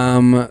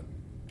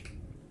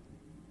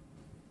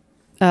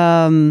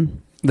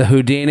 The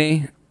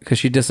Houdini, because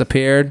she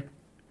disappeared.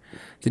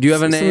 Did you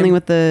have a name? Something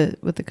with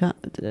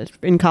the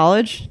in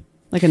college,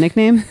 like a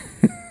nickname.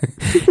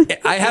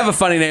 I have a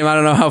funny name. I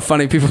don't know how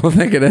funny people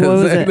think it is. What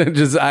was it?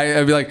 Just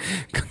I'd be like,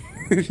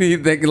 he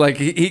think like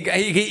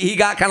he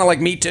got kind of like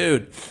Me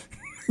Too'd.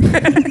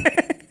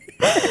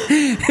 All right,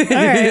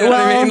 You know what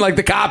I well, mean? Like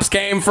the cops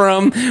came for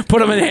him,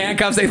 put him in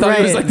handcuffs. They thought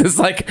he was Right. like this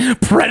like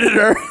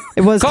predator.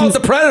 It was called the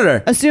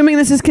predator. assuming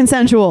this is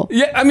consensual.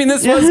 Yeah, I mean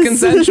this was Yes.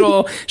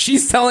 consensual.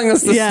 She's telling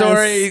us the Yes.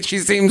 story. She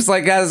seems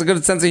like has a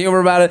good sense of humor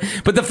about it.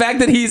 But the fact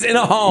that he's in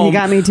a home, You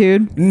got me,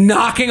 dude.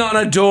 knocking on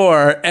a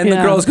door, and the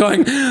Yeah. girl's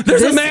going,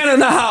 "There's a man in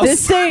the house."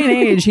 This day and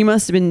age, he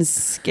must have been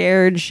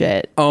scared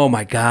shit. Oh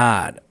my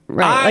god.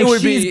 Right, I like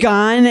would she's be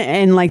gone,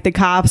 and like the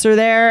cops are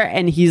there,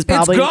 and he's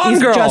probably Gone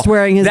he's Girl. just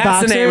wearing his That's the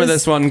boxers. name of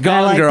this one, Gone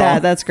I like Girl.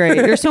 that. That's great.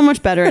 You're so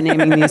much better at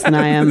naming these than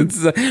I am.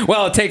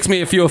 Well, it takes me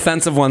a few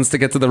offensive ones to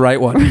get to the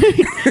right one.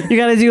 You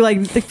got to do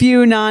like the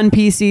few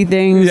non-PC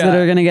things Yeah. that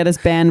are going to get us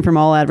banned from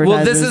all Well,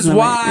 advertisers. this is and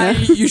why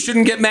everything. you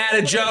shouldn't get mad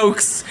at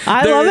jokes.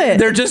 I love it.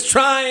 They're just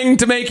trying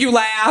to make you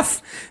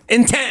laugh.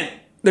 Intent.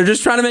 They're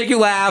just trying to make you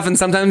laugh, and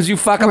sometimes you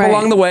fuck up Right.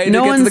 along the way to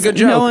get to the good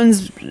joke. No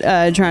one's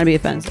trying to be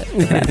offensive.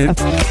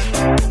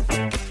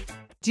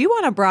 Do you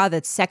want a bra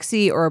that's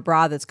sexy or a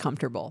bra that's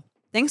comfortable?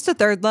 Thanks to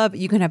Third Love,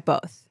 you can have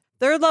both.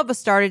 Third Love was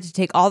started to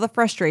take all the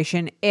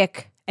frustration,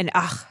 ick, and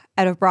ugh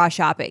out of bra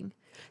shopping.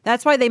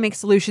 That's why they make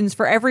solutions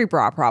for every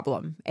bra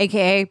problem,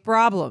 aka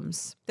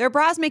problems. Their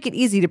bras make it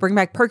easy to bring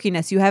back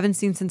perkiness you haven't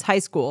seen since high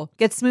school,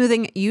 get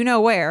smoothing you know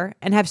where,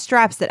 and have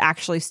straps that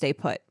actually stay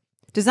put.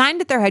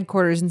 Designed at their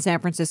headquarters in San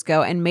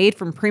Francisco and made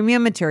from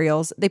premium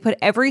materials, they put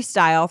every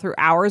style through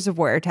hours of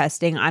wear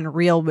testing on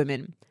real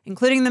women,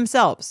 including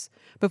themselves,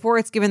 before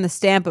it's given the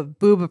stamp of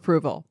boob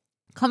approval.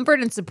 Comfort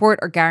and support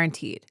are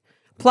guaranteed.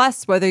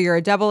 Plus, whether you're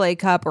a AA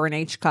cup or an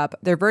H cup,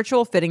 their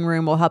virtual fitting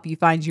room will help you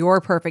find your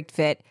perfect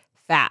fit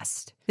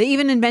fast. They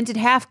even invented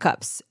half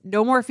cups.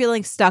 No more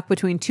feeling stuck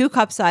between two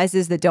cup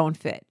sizes that don't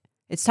fit.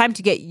 It's time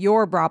to get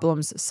your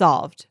problems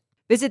solved.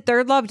 Visit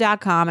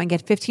thirdlove.com and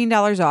get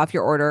 $15 off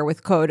your order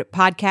with code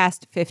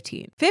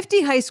PODCAST15.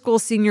 50 high school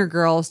senior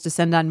girls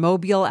descend on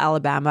Mobile,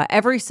 Alabama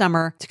every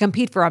summer to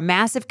compete for a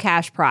massive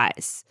cash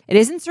prize. It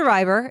isn't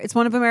Survivor. It's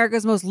one of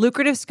America's most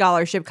lucrative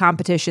scholarship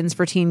competitions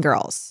for teen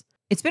girls.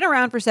 It's been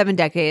around for 7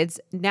 decades.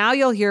 Now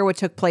you'll hear what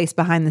took place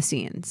behind the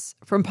scenes.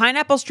 From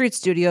Pineapple Street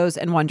Studios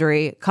and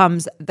Wondery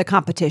comes The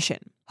Competition.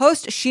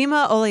 Host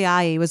Shima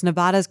Oliai was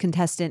Nevada's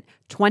contestant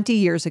 20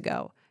 years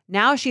ago.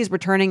 Now she's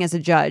returning as a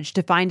judge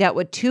to find out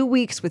what 2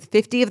 weeks with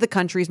 50 of the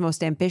country's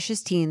most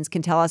ambitious teens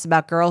can tell us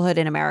about girlhood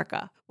in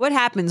America. What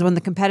happens when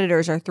the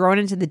competitors are thrown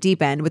into the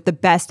deep end with the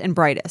best and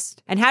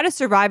brightest? And how does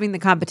surviving the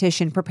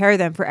competition prepare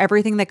them for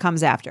everything that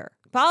comes after?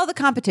 Follow The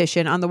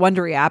Competition on the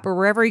Wondery app or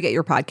wherever you get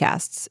your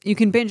podcasts. You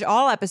can binge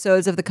all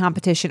episodes of The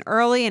Competition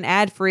early and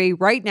ad-free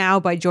right now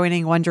by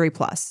joining Wondery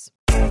Plus.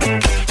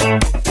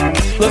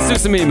 Let's do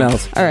some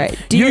emails. All right.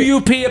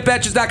 UUP at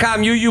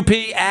Betches.com.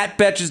 UUP at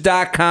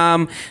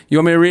Betches.com. You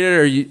want me to read it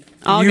or you?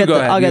 I'll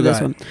get this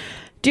one.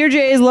 Dear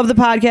Jays, love the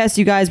podcast.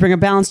 You guys bring a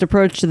balanced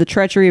approach to the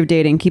treachery of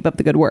dating. Keep up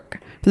the good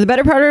work. For the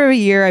better part of a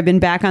year, I've been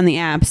back on the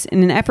apps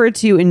in an effort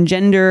to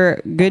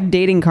engender good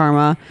dating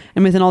karma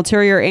and with an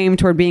ulterior aim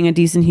toward being a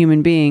decent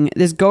human being.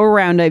 This go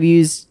around I've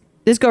used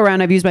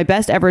my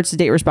best efforts to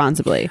date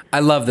responsibly. I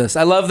love this.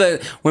 I love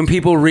that when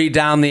people read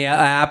down the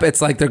app,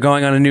 it's like they're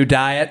going on a new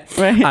diet.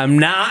 Right. I'm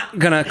not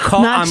going to call.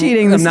 I'm not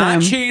cheating.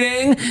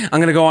 I'm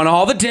going to go on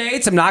all the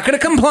dates. I'm not going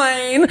to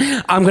complain.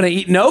 I'm going to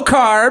eat no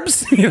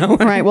carbs. You know?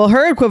 Right. Well,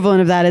 her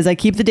equivalent of that is I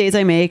keep the dates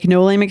I make,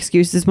 no lame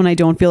excuses when I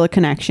don't feel a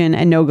connection,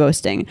 and no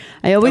ghosting.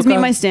 I always meet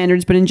my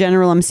standards, but in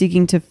general, I'm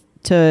seeking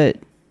to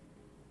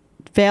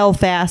fail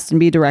fast and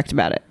be direct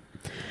about it.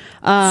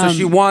 So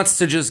she wants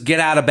to just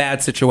get out of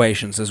bad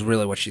situations is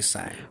really what she's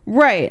saying.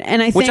 Right.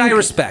 And Which I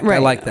respect. Right. I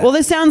like that. Well,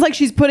 this sounds like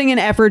she's putting in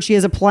effort. She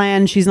has a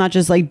plan. She's not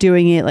just like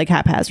doing it like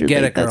haphazardly.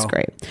 Get it, girl. That's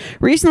great.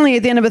 Recently,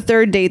 at the end of a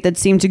third date that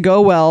seemed to go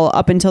well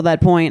up until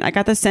that point, I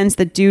got the sense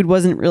that dude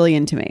wasn't really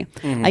into me.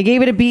 Mm-hmm. I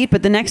gave it a beat,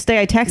 but the next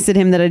day I texted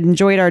him that I'd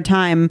enjoyed our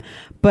time,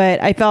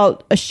 but I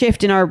felt a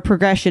shift in our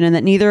progression and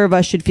that neither of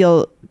us should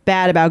feel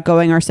bad about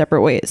going our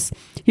separate ways.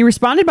 He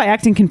responded by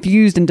acting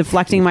confused and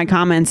deflecting my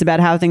comments about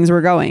how things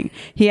were going.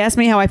 He asked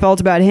me how I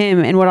felt about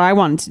him and what I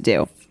wanted to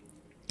do.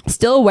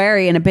 Still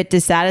wary and a bit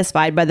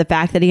dissatisfied by the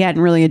fact that he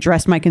hadn't really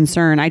addressed my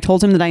concern, I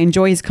told him that I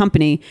enjoy his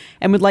company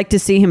and would like to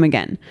see him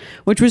again,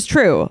 which was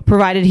true,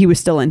 provided he was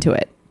still into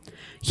it.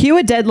 Cue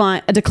a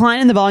decline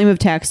in the volume of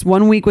text,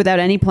 1 week without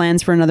any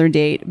plans for another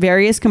date,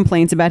 various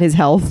complaints about his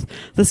health,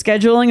 the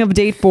scheduling of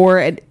date 4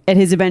 at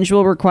his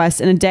eventual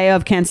request, and a day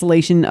of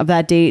cancellation of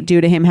that date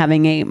due to him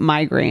having a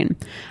migraine.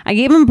 I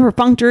gave him a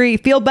perfunctory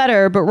feel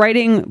better, but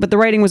the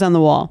writing was on the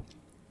wall.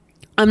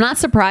 I'm not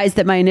surprised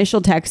that my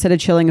initial text had a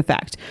chilling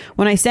effect.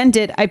 When I sent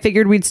it, I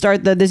figured we'd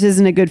start the "this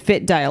isn't a good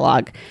fit"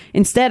 dialogue.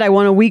 Instead, I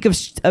want a week of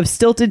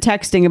stilted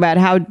texting about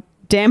how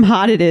damn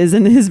hot it is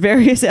and his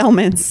various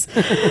ailments.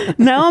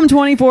 Now I'm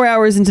 24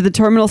 hours into the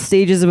terminal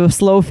stages of a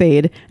slow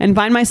fade and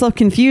find myself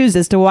confused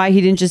as to why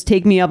he didn't just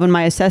take me up on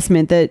my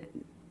assessment that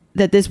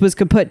this was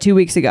kaput 2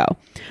 weeks ago.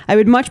 I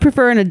would much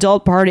prefer an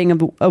adult parting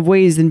of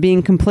ways than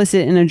being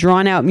complicit in a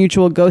drawn-out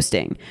mutual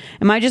ghosting.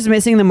 Am I just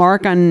missing the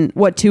mark on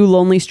what two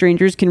lonely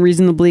strangers can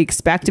reasonably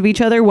expect of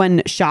each other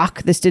when,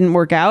 shock, this didn't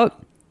work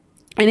out?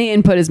 Any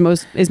input is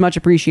much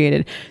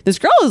appreciated. This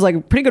girl is like a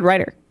pretty good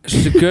writer.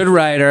 She's a good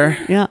writer.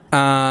 Yeah.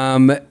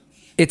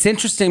 It's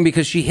interesting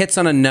because she hits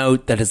on a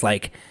note that is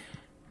like,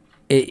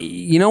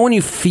 you know when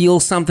you feel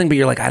something, but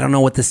you're like, I don't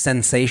know what the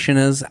sensation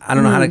is. I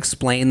don't know how to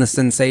explain the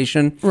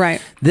sensation.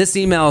 Right. This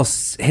email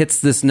hits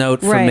this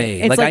note for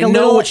me. It's like I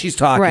know what she's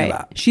talking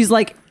about. She's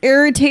like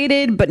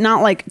irritated, but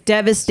not like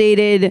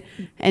devastated.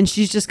 And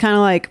she's just kind of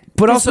like,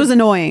 but this was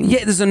annoying. Yeah,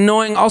 this is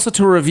annoying. Also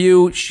to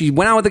review, she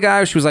went out with the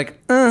guy. She was like,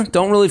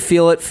 don't really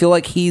feel it. Feel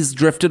like he's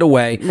drifted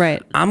away.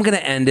 Right. I'm going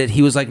to end it.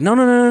 He was like,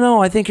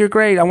 no. I think you're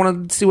great. I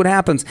want to see what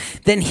happens.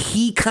 Then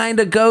he kind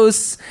of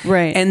goes.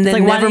 Right. And then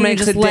like, never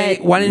makes a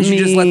date. Why didn't you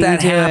just let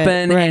that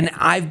happen? Right. And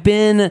I've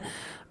been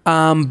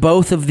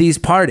both of these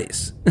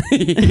parties.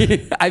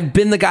 I've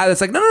been the guy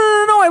that's like, no.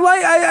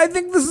 I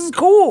think this is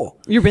cool.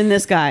 You've been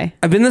this guy.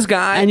 I've been this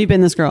guy. And you've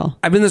been this girl.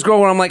 I've been this girl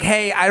where I'm like,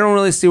 hey, I don't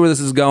really see where this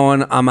is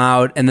going. I'm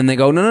out. And then they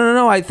go,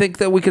 no. I think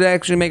that we could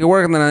actually make it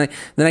work. And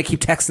then I keep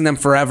texting them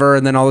forever.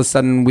 And then all of a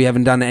sudden we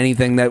haven't done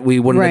anything that we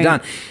wouldn't have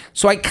done.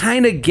 So I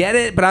kind of get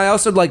it, but I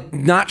also like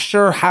not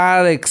sure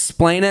how to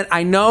explain it.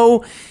 I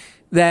know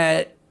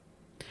that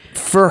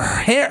for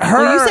her.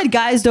 Well, you said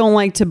guys don't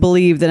like to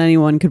believe that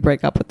anyone could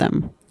break up with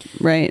them,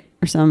 right?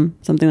 Or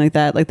something like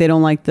that. Like they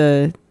don't like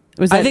the.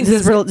 I think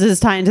does this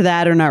tie into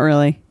that or not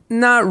really?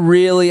 Not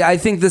really. I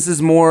think this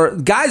is more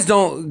guys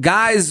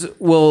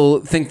will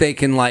think they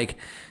can like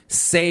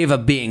save a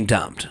being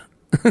dumped.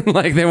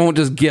 Like they won't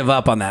just give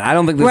up on that. I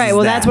don't think this right. is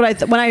Well, that.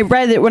 that's what when I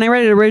read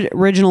it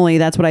originally.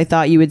 That's what I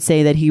thought you would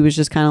say, that he was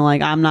just kind of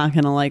like, I'm not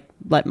gonna like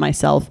let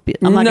myself be.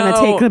 I'm not gonna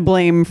take the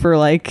blame for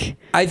like.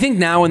 I think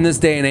now in this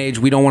day and age,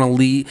 we don't want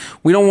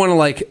to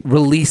like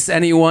release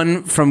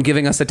anyone from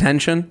giving us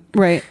attention.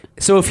 Right.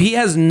 So if he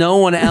has no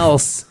one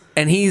else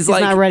and he's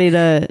like not ready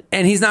to,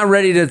 and he's not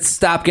ready to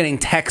stop getting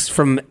texts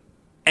from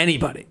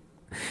anybody.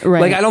 right.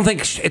 Like I don't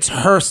think it's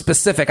her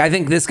specific. I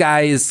think this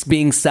guy is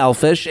being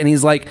selfish and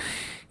he's like.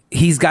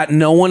 He's got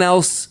no one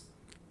else,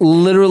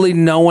 literally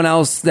no one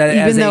else that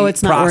even as though a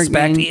it's not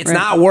prospect. working, It's right.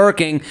 not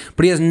working,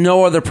 but he has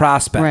no other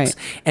prospects. Right.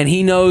 And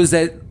he knows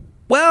that,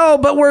 well,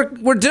 but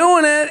we're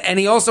doing it, and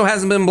he also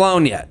hasn't been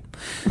blown yet.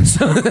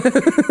 So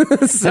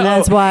and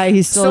that's why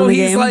he's still so in the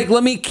he's game. like,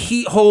 let me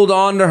hold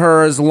on to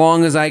her as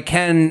long as I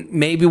can.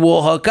 Maybe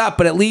we'll hook up,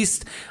 but at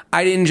least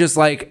I didn't just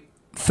like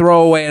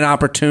throw away an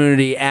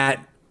opportunity at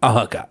a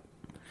hookup.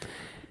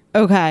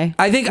 Okay.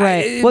 I think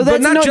right.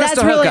 but not just that's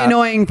a really hookup.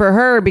 annoying for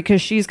her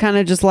because she's kind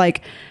of just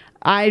like,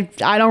 I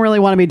don't really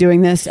want to be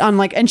doing this. I'm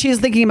like, and she's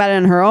thinking about it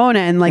on her own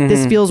end. Like,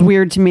 this feels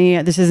weird to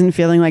me. This isn't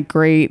feeling like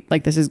great.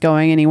 Like, this is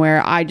going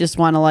anywhere. I just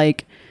want to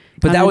like.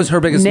 But that was her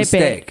biggest nip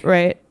mistake. it,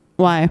 right?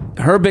 Why?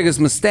 Her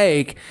biggest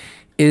mistake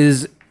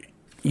is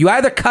you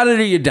either cut it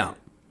or you don't.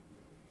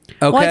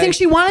 Okay? Well, I think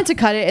she wanted to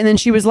cut it, and then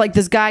she was like,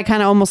 this guy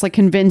kind of almost like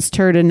convinced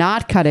her to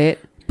not cut it.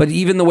 But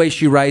even the way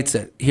she writes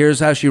it, here's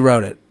how she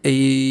wrote it.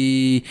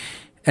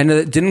 And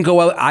it didn't go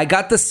well. I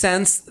got the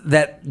sense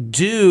that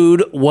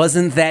dude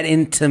wasn't that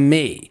into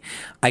me.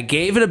 I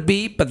gave it a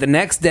beat, but the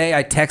next day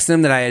I texted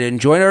him that I had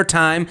enjoyed our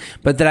time,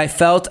 but that I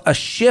felt a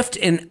shift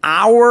in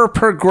our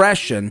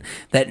progression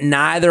that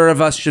neither of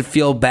us should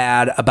feel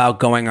bad about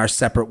going our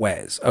separate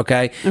ways.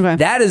 Okay?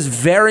 That is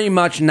very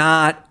much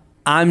not,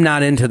 I'm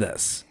not into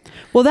this.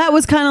 Well, that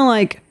was kind of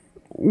like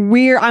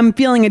weird. I'm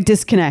feeling a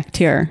disconnect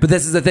here. But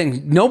this is the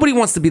thing. Nobody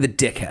wants to be the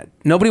dickhead.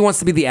 Nobody wants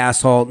to be the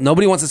asshole.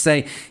 Nobody wants to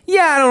say,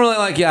 yeah, I don't really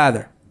like you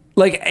either.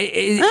 Like,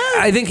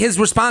 I think his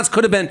response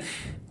could have been,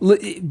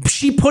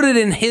 she put it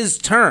in his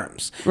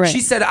terms. Right.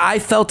 She said, I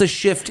felt a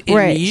shift in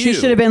right. you. She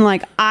should have been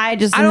like, I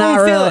just I don't not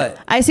feel really. it.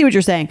 I see what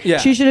you're saying. Yeah.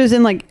 She should have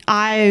been like,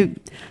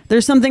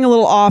 there's something a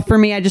little off for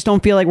me. I just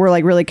don't feel like we're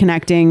like really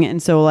connecting.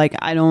 And so like,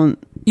 I don't.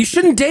 You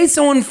shouldn't date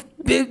someone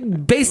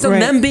based on Right.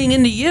 them being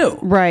into you.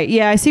 Right.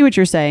 Yeah, I see what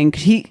you're saying.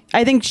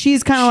 I think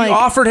she's kind of She like.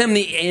 offered him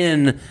the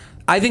in.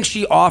 I think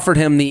she offered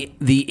him the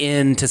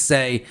in to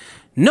say,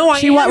 no, I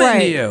am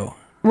into you.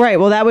 Right.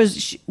 Well, that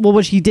was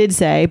what he did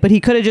say, but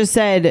he could have just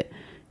said,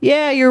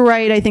 yeah, you're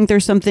right. I think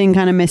there's something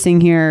kind of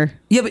missing here.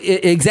 Yeah, but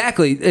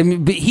exactly. I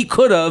mean, but he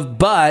could have,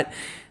 but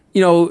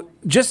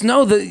just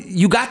know that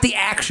you got the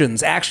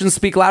actions. Actions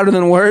speak louder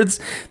than words.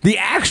 The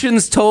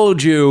actions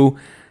told you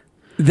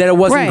that it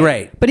wasn't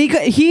great. But he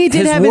did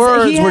his have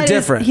words were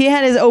different. He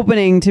had his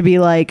opening to be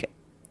like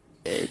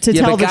to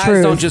tell the guys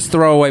truth. don't just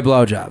throw away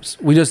blowjobs.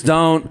 We just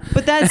don't.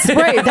 But that's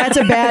right. That's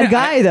a bad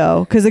guy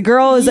though, because the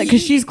girl is like,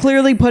 because she's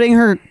clearly putting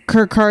her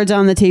cards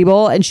on the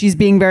table and she's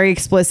being very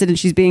explicit and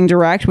she's being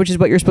direct, which is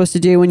what you're supposed to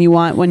do when you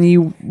want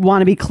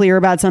to be clear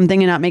about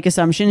something and not make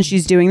assumptions.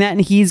 She's doing that, and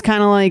he's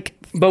kind of like,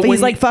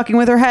 he's like fucking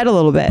with her head a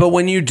little bit. But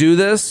when you do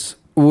this,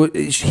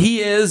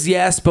 he is,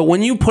 yes. But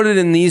when you put it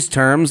in these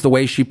terms, the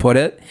way she put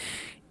it,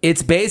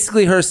 it's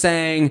basically her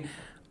saying,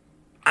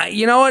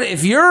 you know what?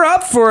 If you're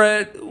up for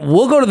it,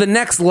 we'll go to the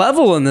next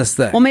level in this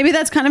thing. Well, maybe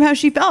that's kind of how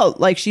she felt.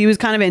 Like, she was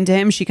kind of into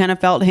him. She kind of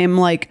felt him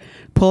like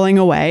pulling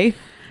away.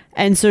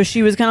 And so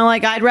she was kind of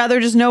like, I'd rather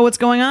just know what's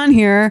going on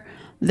here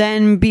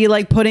than be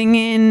like putting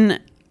in.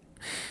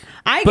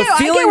 I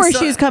get where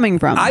she's coming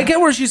from. I get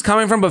where she's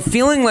coming from, but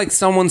feeling like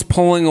someone's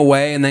pulling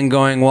away and then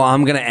going, well,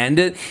 I'm going to end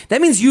it, that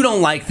means you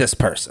don't like this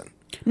person.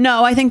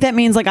 No, I think that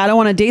means like, I don't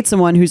want to date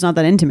someone who's not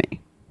that into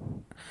me.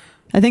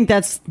 I think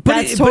that's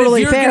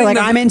totally fair. Like,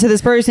 I'm into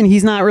this person.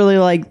 He's not really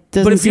like,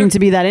 doesn't seem to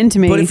be that into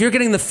me. But if you're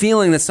getting the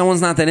feeling that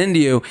someone's not that into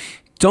you,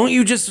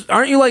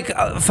 aren't you like,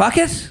 fuck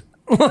it?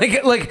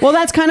 like. Well,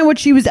 that's kind of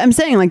what I'm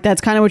saying. Like,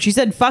 that's kind of what she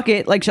said. Fuck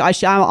it. Like,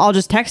 I'll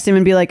just text him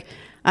and be like,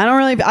 I've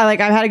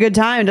had a good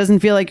time. It doesn't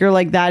feel like you're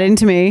like that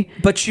into me.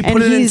 But she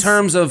put it in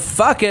terms of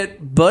fuck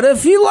it. But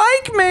if you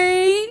like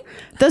me.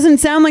 Doesn't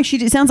sound like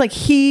it sounds like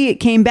he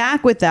came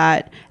back with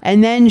that,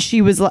 and then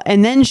she was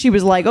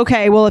like,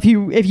 okay, well,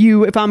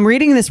 if I'm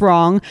reading this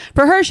wrong,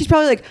 for her, she's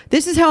probably like,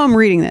 this is how I'm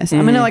reading this.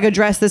 I'm gonna like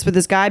address this with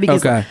this guy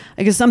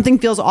because something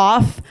feels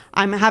off.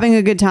 I'm having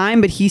a good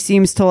time, but he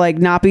seems to like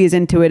not be as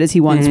into it as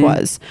he once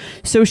was.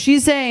 So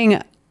she's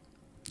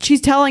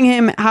telling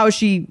him how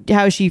she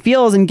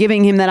feels and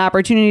giving him that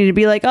opportunity to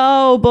be like,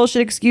 oh,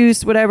 bullshit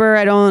excuse,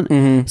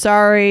 whatever.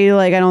 Sorry,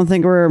 like I don't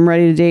think I'm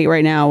ready to date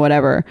right now,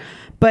 whatever.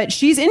 But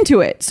she's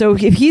into it. So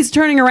if he's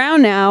turning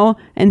around now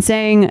and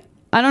saying,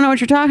 I don't know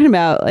what you're talking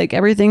about. Like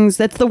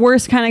that's the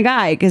worst kind of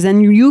guy. Cause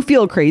then you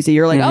feel crazy.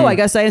 You're like, oh, I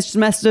guess I just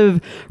must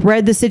have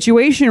read the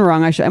situation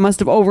wrong. I must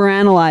have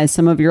overanalyzed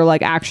some of your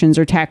like actions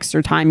or texts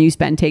or time you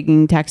spent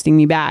texting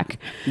me back.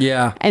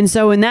 Yeah. And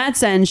so in that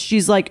sense,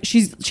 she's like,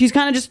 she's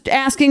kind of just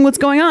asking what's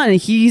going on. And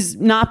he's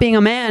not being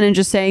a man and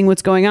just saying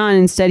what's going on.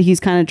 Instead,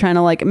 he's kind of trying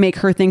to like make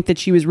her think that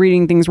she was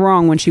reading things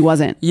wrong when she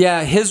wasn't.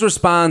 Yeah. His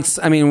response,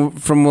 I mean,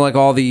 from like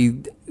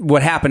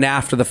what happened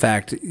after the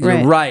fact,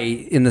 you're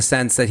right in the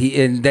sense that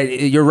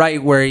you're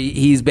right where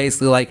he's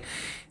basically like,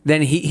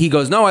 then he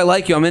goes, no, I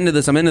like you, I'm into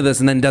this, and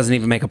then doesn't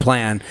even make a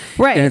plan.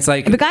 Right. And it's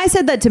like, if a guy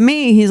said that to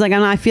me, he's like, I'm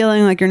not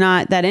feeling like you're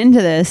not that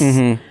into this,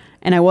 and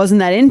I wasn't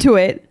that into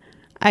it,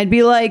 I'd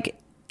be like,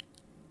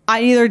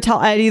 I'd either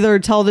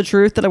tell the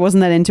truth that I wasn't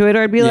that into it,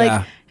 or I'd be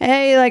like,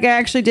 hey, like I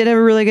actually did have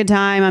a really good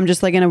time, I'm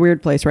just like in a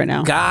weird place right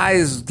now.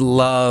 Guys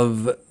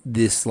love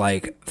this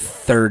like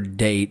third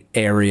date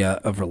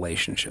area of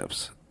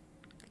relationships.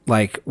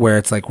 Like where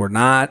it's like we're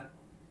not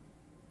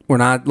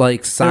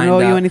like signed up.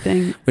 We don't owe you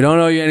anything. We don't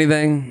owe you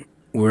anything.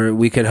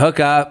 We could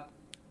hook up.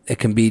 It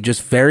can be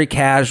just very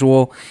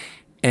casual,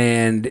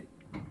 and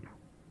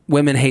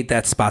women hate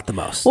that spot the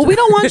most. Well, we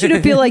don't want you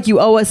to feel like you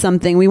owe us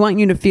something. We want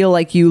you to feel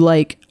like you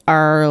like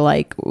are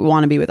like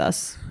want to be with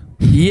us.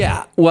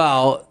 Yeah.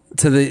 Well,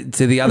 to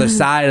the other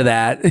side of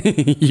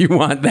that, you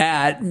want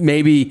that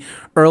maybe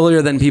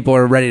earlier than people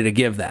are ready to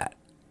give that.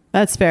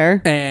 That's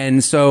fair.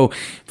 And so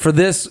for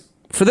this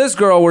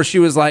girl where she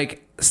was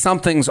like,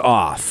 something's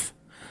off,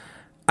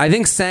 I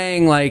think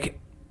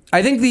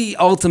the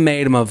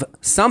ultimatum of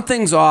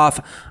something's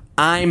off,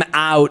 I'm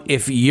out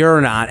if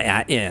you're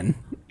not in,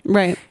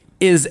 right,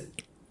 is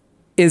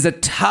a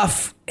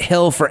tough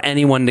hill for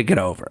anyone to get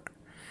over.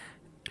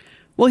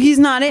 Well, he's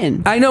not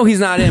in. I know he's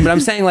not in, but I'm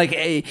saying like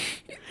it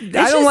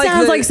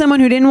sounds like someone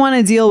who didn't want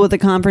to deal with the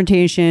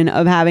confrontation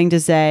of having to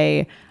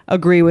say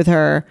agree with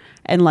her.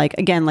 And like,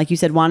 again, like you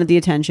said, wanted the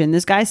attention.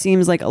 This guy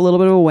seems like a little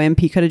bit of a wimp.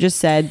 He could have just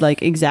said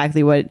like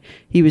exactly what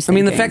he was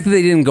thinking. I mean, the fact that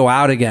they didn't go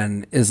out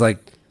again is like,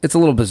 it's a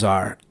little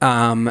bizarre.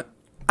 I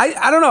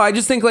don't know. I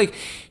just think like,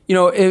 you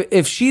know,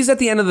 if she's at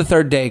the end of the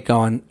third date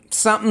going,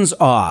 something's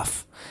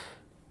off,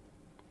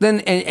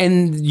 then,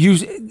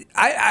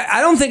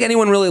 I don't think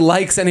anyone really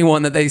likes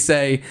anyone that they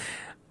say,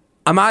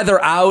 I'm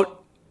either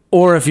out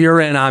or if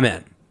you're in, I'm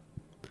in.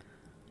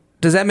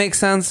 Does that make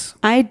sense?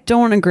 I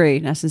don't agree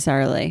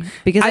necessarily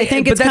because I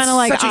think it's kind of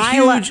like it's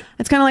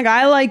kind of like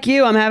I like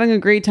you. I'm having a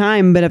great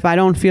time, but if I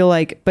don't feel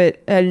like,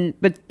 but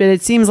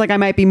it seems like I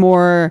might be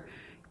more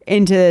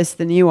into this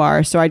than you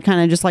are. So I'd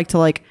kind of just like to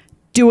like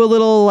do a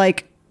little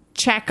like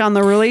check on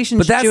the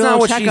relationship. But that's not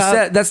what she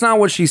said. That's not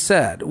what she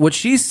said. What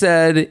she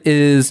said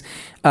is,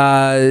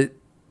 but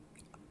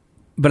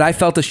I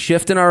felt a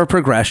shift in our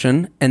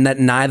progression, and that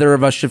neither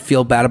of us should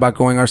feel bad about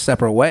going our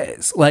separate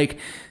ways. Like.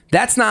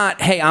 That's not,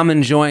 hey, I'm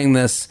enjoying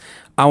this.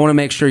 I want to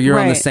make sure you're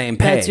on the same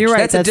page. You're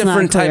right. That's a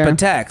different type of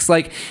text.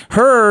 Like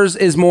hers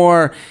is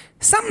more,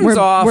 something's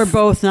off. We're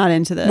both not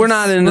into this. We're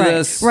not into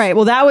this. Right.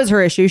 Well, that was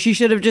her issue. She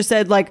should have just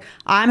said like,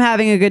 I'm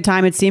having a good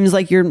time. It seems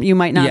like you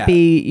might not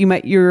be. You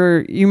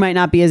might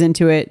not be as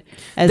into it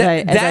as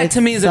I to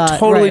me is thought. a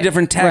totally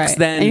different text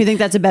than. And you think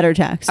that's a better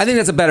text? I think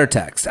that's a better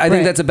text. I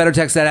think that's a better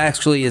text that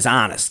actually is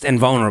honest and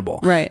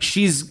vulnerable. Right.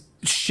 She's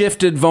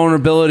shifted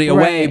vulnerability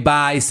away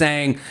by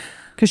saying.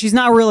 Because she's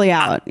not really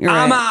out.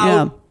 I'm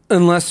out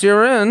unless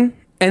you're in.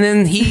 And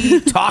then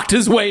he talked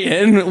his way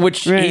in,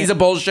 which he's a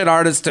bullshit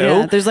artist too.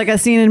 Yeah, there's like a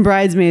scene in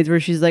Bridesmaids where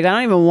she's like, I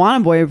don't even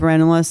want a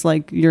boyfriend unless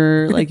like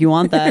you're like you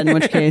want that. In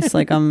which case,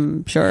 like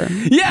I'm sure.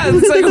 Yeah,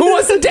 it's like who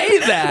wants to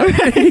date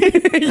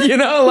that? You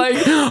know, like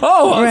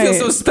I feel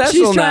so special.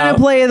 She's trying to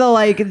play the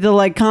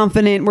like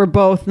confident. We're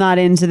both not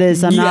into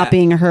this. I'm not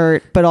being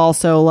hurt, but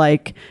also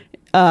like.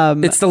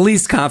 It's the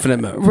least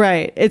confident move.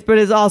 Right. But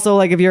it's also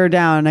like if you're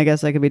down, I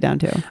guess I could be down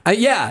too.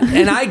 Yeah.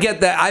 And I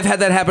get that. I've had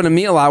that happen to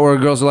me a lot where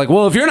girls are like,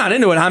 well, if you're not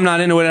into it, I'm not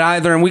into it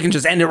either. And we can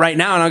just end it right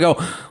now. And I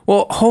go,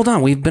 well, hold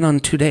on. We've been on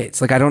 2 dates.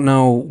 Like, I don't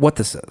know what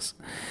this is.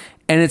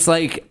 And it's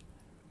like,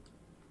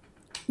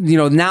 you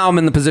know, now I'm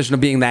in the position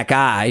of being that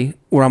guy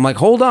where I'm like,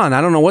 hold on,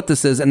 I don't know what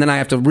this is. And then I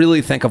have to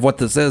really think of what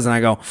this is. And I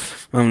go,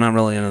 I'm not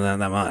really into that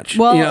much.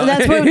 Well, you know?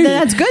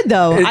 that's good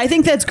though. I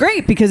think that's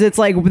great because it's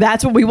like,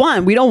 that's what we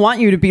want. We don't want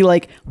you to be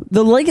like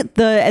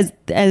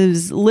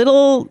as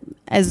little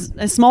as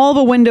small of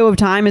a window of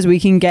time as we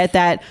can get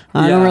that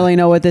I don't really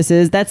know what this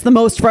is. That's the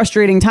most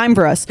frustrating time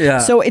for us. Yeah.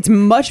 So it's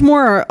much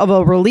more of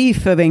a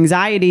relief of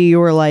anxiety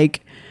or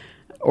like,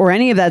 or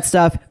any of that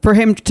stuff for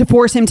him to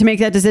force him to make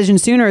that decision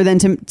sooner than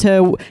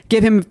to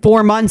give him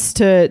 4 months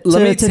to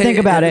think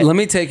about it. Let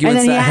me take you and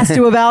inside. then he has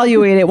to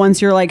evaluate it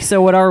once you're like,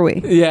 so what are we?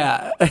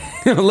 Yeah.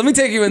 Let me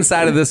take you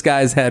inside of this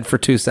guy's head for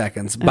 2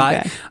 seconds.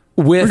 Okay.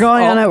 We're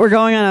going on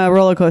a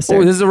roller coaster.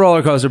 Oh, this is a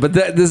roller coaster, but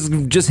this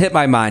just hit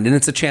my mind, and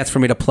it's a chance for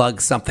me to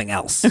plug something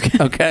else.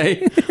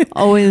 Okay.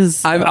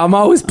 Always. I'm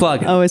always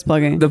plugging. Always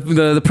plugging.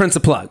 The prince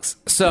of plugs.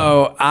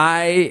 So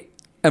I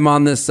am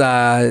on this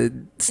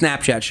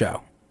Snapchat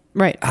show.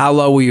 Right. How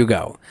low will you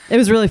go? It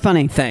was really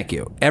funny. Thank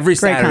you. Every Great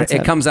Saturday.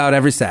 concept. It comes out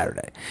every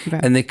Saturday. Okay.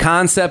 And the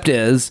concept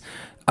is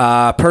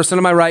person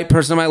to my right,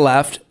 person to my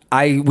left.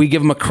 We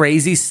give them a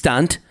crazy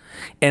stunt,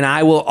 and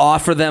I will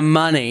offer them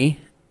money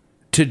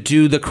to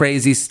do the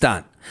crazy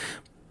stunt.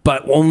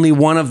 But only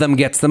one of them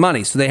gets the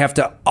money. So they have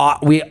to,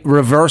 we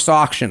reverse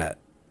auction it.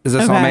 Does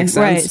this all make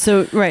sense?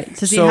 Right.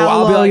 To see So how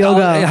I'll be low like, you'll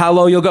go. how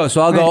low you'll go. So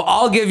I'll go, Right.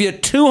 I'll give you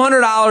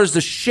 $200 to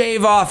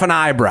shave off an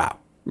eyebrow.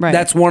 Right.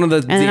 That's one of the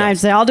And then deals. I'd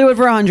say, I'll do it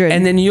for 100.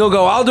 And then you'll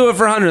go, I'll do it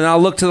for 100. And I'll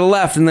look to the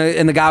left, and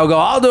the guy will go,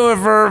 I'll do it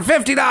for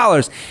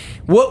 $50.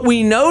 What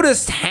we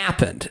noticed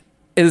happened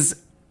is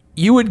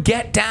you would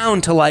get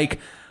down to like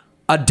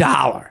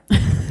 $1.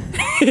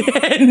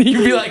 And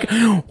you'd be like,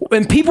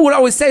 and people would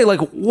always say, like,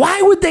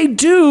 why would they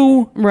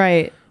do,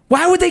 right.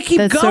 why would they keep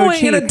That's so going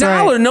cheap, at $1?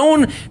 right. No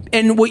one,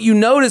 and what you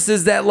notice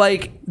is that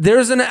like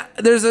there's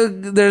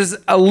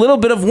a little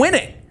bit of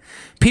winning.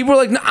 People are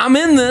like, no, I'm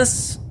in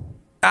this.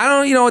 I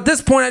don't, at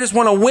this point, I just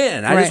want to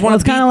win. I just want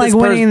It's to beat kind of like this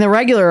winning person. the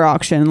regular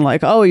auction.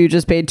 Like, oh, you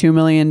just paid $2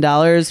 million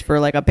for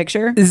like a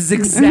picture. This is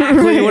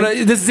exactly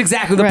this is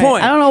exactly the Right.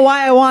 point. I don't know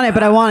why I want it,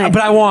 but I want it.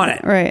 But I want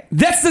it. Right.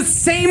 That's the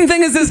same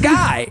thing as this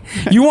guy.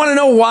 You want to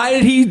know why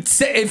did he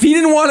say, if he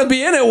didn't want to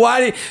be in it, why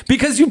did,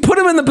 because you put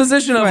him in the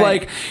position of Right.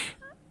 like,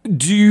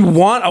 do you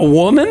want a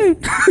woman? And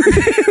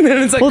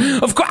it's like,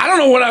 of course, I don't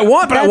know what I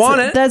want, but I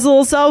want it. That's a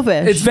little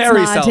selfish. It's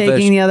very not selfish.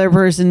 taking the other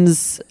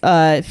person's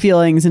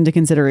feelings into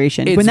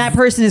consideration when that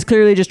person is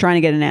clearly just trying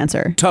to get an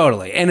answer.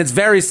 Totally. And it's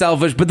very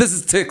selfish, but this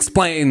is to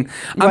explain.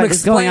 I'm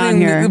What's going on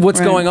explaining here. what's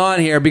Right. going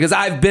on here because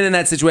I've been in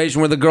that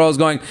situation where the girl is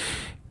going,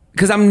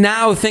 because I'm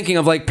now thinking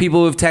of like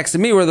people who've texted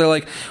me where they're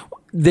like,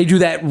 they do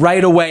that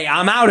right away.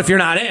 I'm out if you're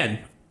not in.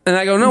 And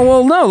I go,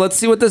 no, let's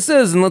see what this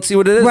is and let's see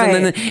what it is. Right.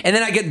 And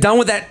then I get done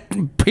with that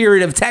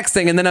period of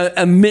texting. And then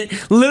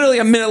literally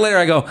a minute later,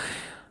 I go,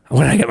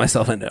 what did I get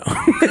myself into?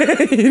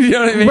 You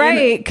know what I mean?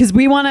 Right, because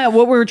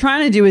what we're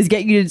trying to do is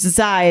get you to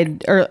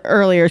decide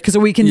earlier, because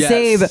we can Yes.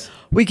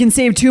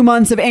 save 2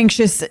 months of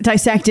anxious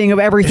dissecting of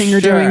everything you're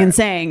Sure. doing and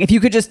saying. If you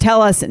could just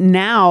tell us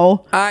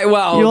now. And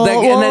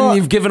then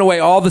you've given away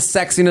all the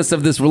sexiness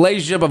of this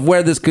relationship, of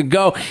where this could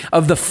go,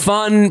 of the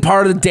fun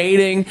part of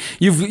dating.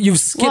 You've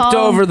skipped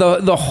over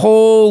the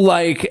whole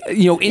intrigue.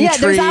 Yeah,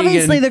 there's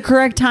obviously and, the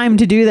correct time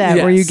to do that,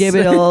 where you Yes. give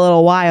it a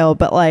little while,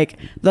 but like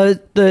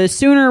the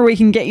sooner we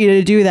can get you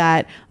to do that,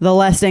 the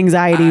less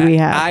anxiety we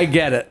have. I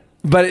get it,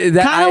 but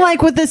Kind of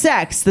like with the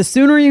sex. The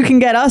sooner you can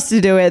get us to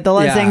do it, the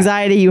less Yeah.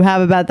 anxiety you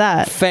have about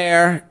that.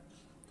 fair.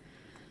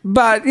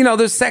 But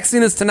there's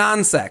sexiness to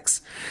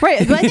non-sex.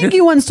 Right. But I think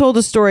you once told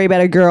a story about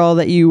a girl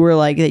that you were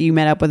like, that you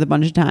met up with a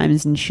bunch of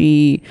times and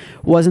she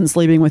wasn't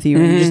sleeping with you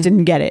and you just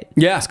didn't get it.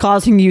 Yeah. It's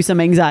causing you some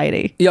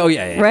anxiety. Oh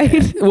yeah. Right?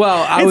 Yeah.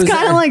 Well, It's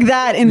kind of like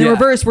that in the Yeah.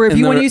 reverse, where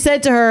In the when you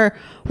said to her,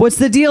 what's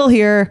the deal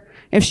here?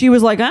 If she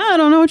was like, I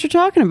don't know what you're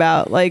talking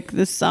about, like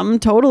this, I'm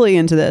totally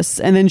into this,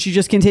 and then she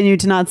just continued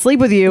to not sleep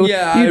with you,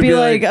 Yeah, you'd I'd be be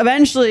like,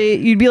 eventually,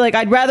 you'd be like,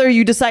 I'd rather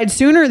you decide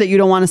sooner that you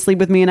don't want to sleep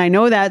with me, and I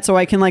know that, so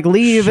I can like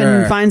leave Sure.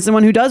 and find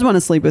someone who does want to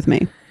sleep with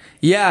me.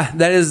 Yeah,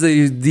 that is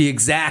the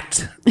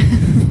exact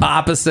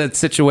opposite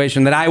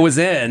situation that I was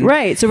in.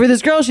 Right. So for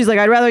this girl, she's like,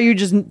 I'd rather you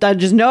just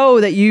know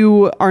that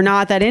you are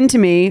not that into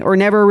me, or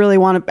never really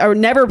want to, or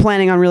never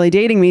planning on really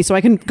dating me, so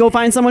I can go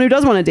find someone who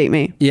does want to date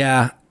me.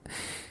 Yeah.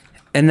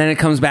 And then it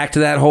comes back to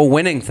that whole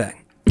winning thing.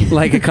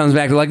 Like it comes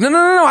back to like, no.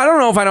 I don't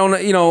know if I don't,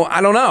 I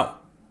don't know.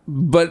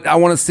 But I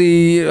want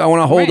to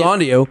hold Right. on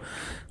to you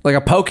like a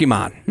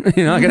Pokemon.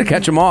 I got to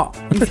catch them all.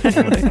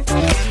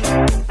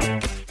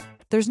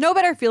 There's no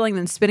better feeling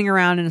than spinning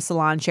around in a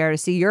salon chair to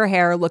see your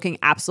hair looking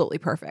absolutely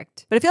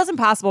perfect. But it feels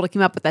impossible to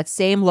keep up with that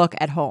same look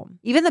at home.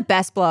 Even the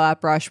best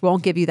blowout brush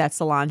won't give you that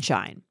salon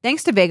shine.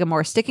 Thanks to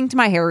Vegamore, sticking to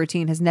my hair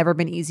routine has never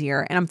been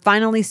easier, and I'm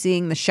finally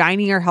seeing the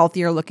shinier,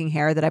 healthier looking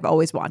hair that I've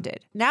always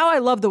wanted. Now I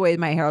love the way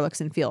my hair looks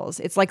and feels.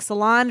 It's like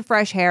salon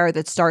fresh hair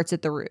that starts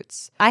at the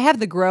roots. I have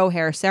the Grow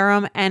Hair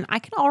Serum, and I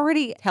can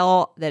already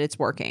tell that it's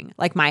working.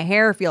 Like my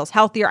hair feels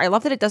healthier. I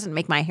love that it doesn't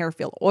make my hair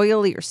feel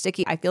oily or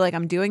sticky. I feel like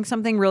I'm doing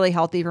something really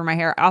healthy for my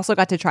hair. I also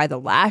got to try the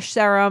lash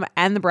serum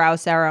and the brow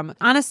serum.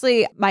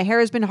 Honestly, my hair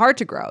has been hard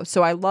to grow,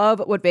 so I love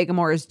what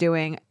Vegamore is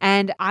doing,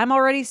 and I'm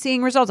already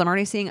seeing results. I'm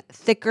already seeing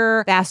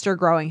thicker, faster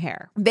growing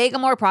hair.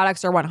 Vegamore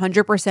products are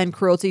 100%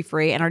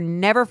 cruelty-free and are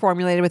never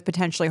formulated with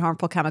potentially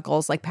harmful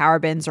chemicals like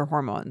parabens or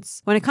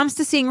hormones. When it comes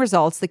to seeing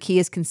results, the key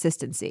is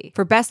consistency.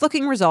 For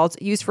best-looking results,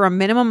 use for a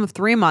minimum of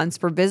 3 months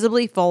for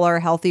visibly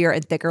fuller, healthier,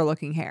 and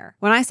thicker-looking hair.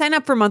 When I sign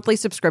up for monthly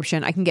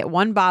subscription, I can get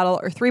 1 bottle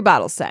or 3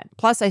 bottles sent.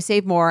 Plus, I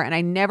save more, and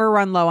I never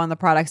run low on the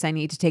products I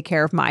need to take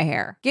care of my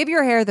hair. Give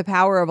your hair the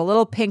power of a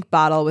little pink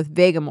bottle with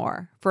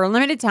Vegamore. For a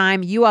limited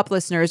time, You Up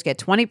listeners get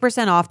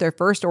 20% off their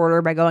first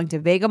order by going to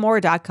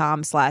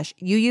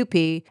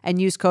vegamore.com/UUP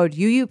and use code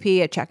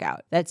UUP at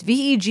checkout. That's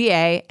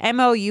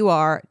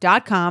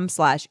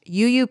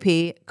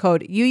VEGAMOUR.com/UUP,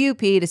 code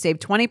UUP to save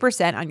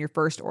 20% on your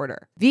first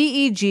order.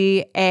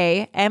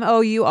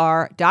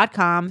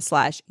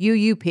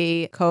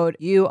 VEGAMOUR.com/UUP, code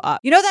UUP.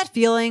 You know that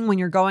feeling when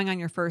you're going on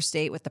your first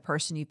date with the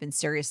person you've been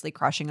seriously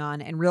crushing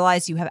on and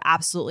realize you have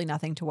absolutely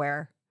nothing to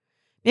wear?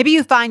 Maybe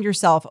you find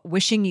yourself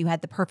wishing you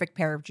had the perfect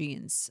pair of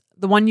jeans,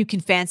 the one you can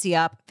fancy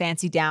up,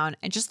 fancy down,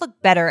 and just look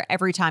better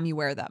every time you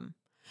wear them.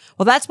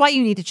 Well, that's why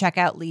you need to check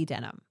out Lee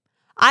Denim.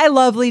 I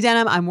love Lee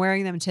Denim. I'm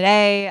wearing them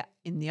today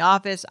in the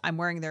office. I'm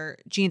wearing their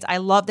jeans.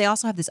 They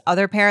also have this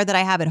other pair that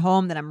I have at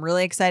home that I'm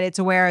really excited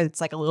to wear. It's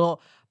like a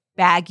little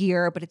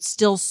baggier, but it's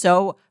still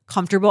so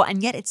comfortable,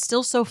 and yet it's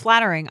still so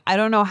flattering. I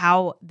don't know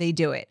how they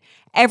do it.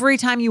 Every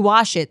time you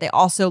wash it, they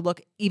also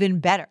look even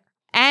better.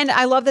 And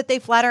I love that they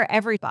flatter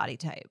every body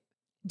type.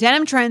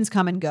 Denim trends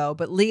come and go,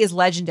 but Lee is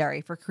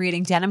legendary for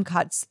creating denim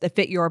cuts that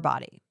fit your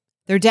body.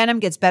 Their denim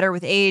gets better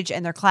with age,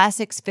 and their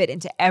classics fit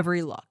into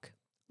every look.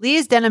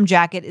 Lee's denim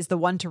jacket is the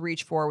one to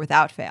reach for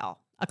without fail,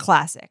 a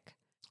classic.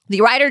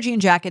 The Rider jean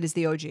jacket is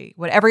the OG,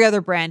 what every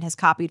other brand has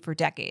copied for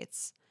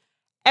decades.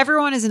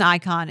 Everyone is an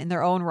icon in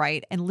their own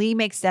right, and Lee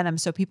makes denim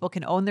so people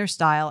can own their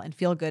style and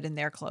feel good in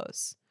their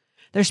clothes.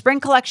 Their spring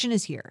collection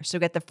is here, so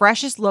get the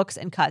freshest looks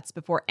and cuts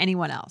before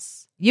anyone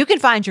else. You can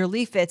find your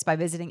Lee fits by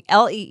visiting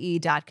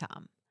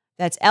lee.com.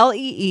 That's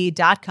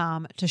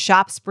lee.com to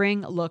shop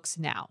spring looks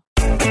now.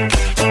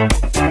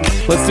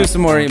 Let's do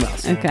some more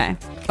emails. Okay.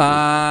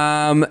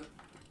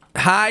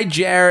 Hi,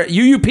 Jared.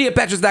 UUP at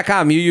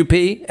Betches.com.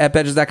 UUP at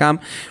Betches.com.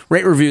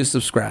 Rate, review,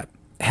 subscribe.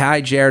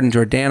 Hi, Jared and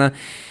Jordana.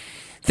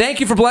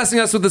 Thank you for blessing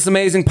us with this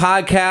amazing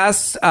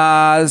podcast.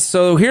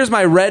 So here's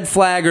my red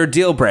flag or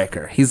deal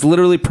breaker. He's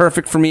literally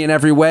perfect for me in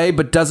every way,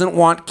 but doesn't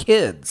want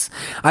kids.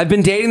 I've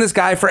been dating this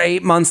guy for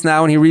 8 months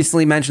now, and he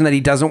recently mentioned that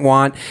he doesn't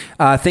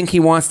think he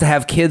wants to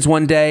have kids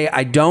one day.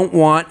 I don't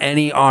want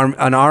an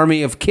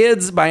army of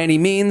kids by any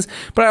means,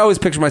 but I always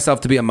picture myself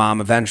to be a mom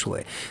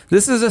eventually.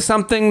 This is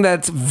something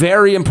that's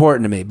very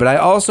important to me, but I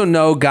also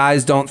know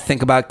guys don't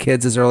think about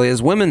kids as early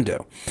as women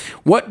do.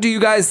 What do you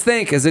guys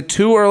think? Is it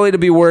too early to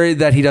be worried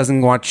that he doesn't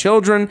want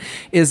children?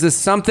 Is this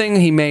something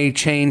he may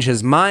change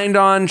his mind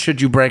on?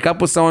 Should you break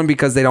up with someone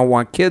because they don't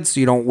want kids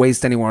so you don't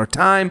waste any more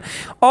time?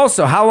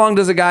 Also, how long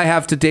does a guy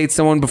have to date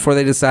someone before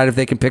they decide if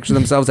they can picture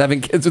themselves having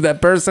kids with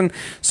that person?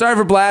 Sorry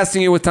for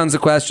blasting you with tons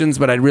of questions,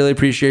 but I'd really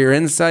appreciate your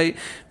insight.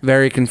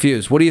 Very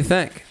confused. What do you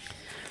think?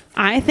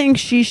 I think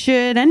she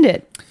should end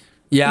it.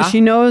 Yeah. She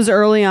knows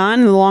early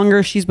on, the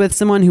longer she's with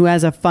someone who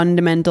has a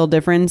fundamental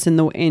difference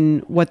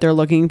in what they're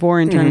looking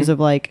for in terms of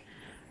like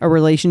a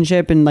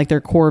relationship and like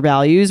their core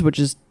values, which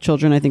is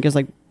children, I think is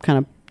like kind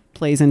of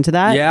plays into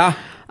that. Yeah.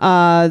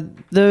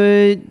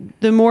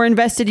 The more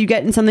invested you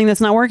get in something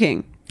that's not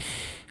working.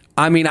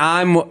 I mean,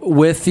 I'm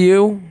with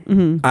you.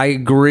 I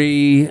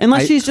agree.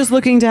 Unless she's just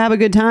looking to have a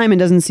good time and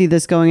doesn't see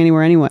this going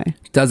anywhere anyway.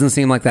 Doesn't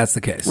seem like that's the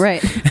case.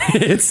 Right.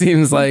 It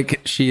seems like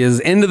she is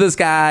into this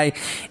guy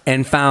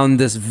and found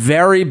this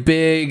very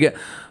big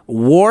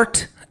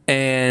wart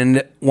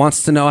and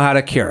wants to know how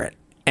to cure it.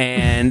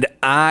 And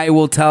I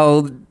will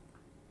tell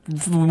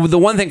the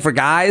one thing for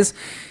guys,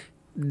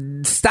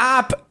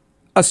 stop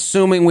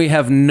assuming we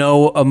have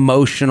no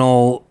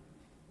emotional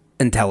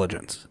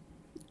intelligence.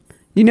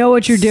 You know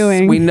what you're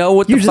doing. We know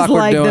what the fuck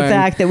we're doing. You just like the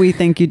fact that we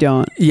think you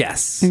don't.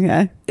 Yes.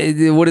 Okay.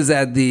 What is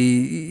that?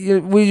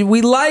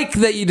 We like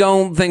that you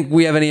don't think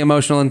we have any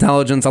emotional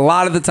intelligence a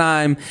lot of the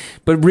time,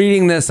 but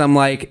reading this, I'm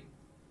like,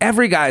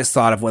 every guy's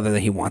thought of whether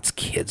he wants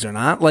kids or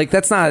not. Like,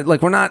 that's not,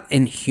 like, we're not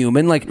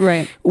inhuman. Like,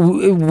 right.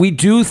 We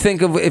do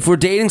think of, if we're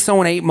dating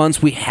someone 8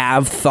 months, we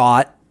have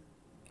thought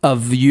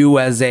of you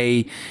as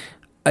a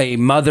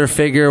mother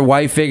figure,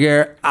 wife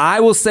figure. I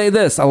will say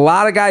this. A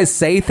lot of guys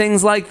say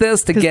things like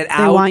this to get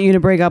out. They want you to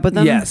break up with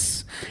them?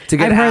 Yes. To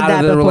get I've heard out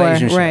that of the before.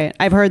 relationship. Right.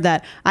 I've heard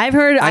that. I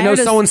know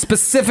someone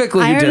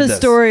specifically who did this. I heard a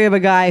story of a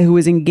guy who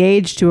was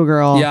engaged to a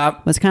girl.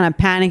 Yep. Was kind of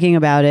panicking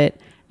about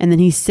it. And then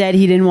he said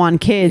he didn't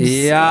want kids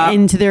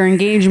into their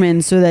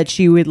engagement so that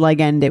she would like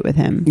end it with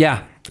him.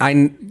 Yeah.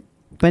 He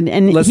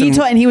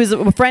was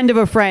a friend of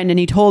a friend, and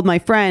he told my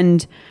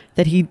friend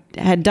that he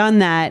had done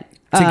that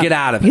to get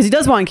out of it. Because he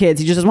does want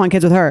kids. He just doesn't want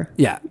kids with her.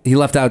 Yeah. He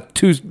left out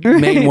two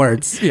main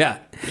words. Yeah.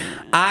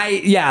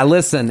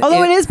 Listen.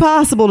 Although it is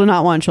possible to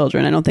not want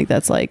children. I don't think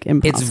that's like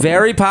impossible. It's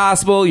very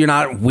possible. You're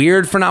not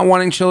weird for not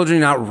wanting children.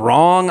 You're not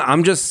wrong.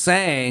 I'm just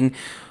saying,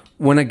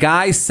 when a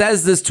guy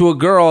says this to a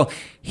girl,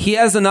 he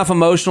has enough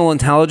emotional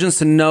intelligence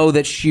to know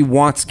that she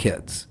wants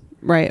kids.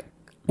 Right.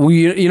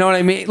 You know what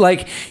I mean?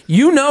 Like,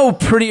 you know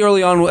pretty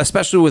early on,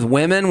 especially with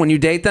women, when you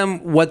date them,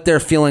 what their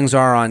feelings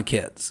are on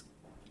kids.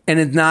 and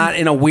it's not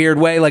in a weird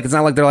way. Like, it's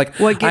not like they're like,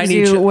 What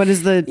gives what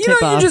is the you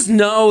tip know, off? you just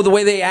know the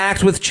way they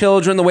act with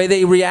children, the way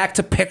they react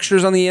to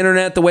pictures on the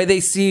internet, the way they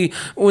see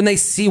when they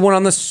see one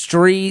on the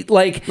street.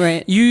 Like,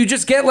 Right. you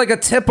just get like a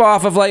tip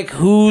off of like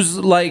who's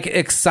like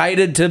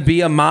excited to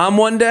be a mom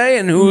one day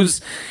and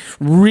who's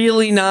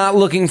really not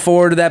looking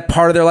forward to that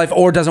part of their life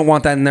or doesn't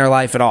want that in their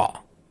life at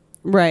all.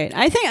 Right.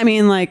 I think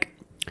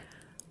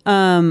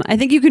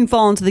you can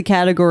fall into the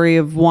category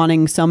of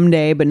wanting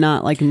someday, but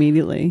not like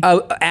immediately.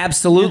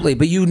 Absolutely,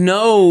 but you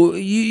know,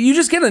 you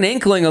just get an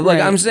inkling of like,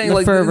 Right. I'm saying, The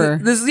like fervor.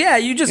 this. Yeah,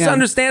 you just Yeah.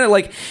 understand it,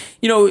 like,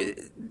 you know.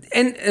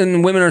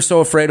 And women are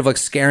so afraid of like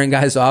scaring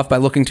guys off by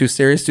looking too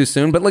serious too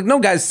soon, but like no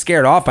guy's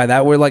scared off by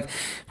that. We're like,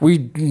 we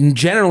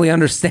generally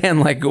understand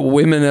like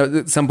women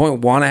at some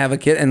point want to have a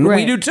kid, and we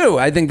Right. do too.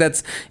 I think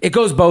it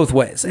goes both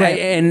ways. Right.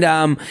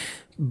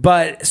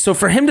 But so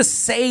for him to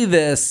say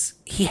this,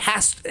 he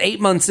has 8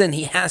 months in,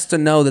 he has to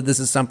know that this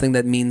is something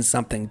that means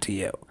something to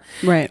you.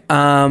 Right.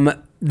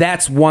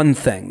 That's one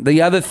thing.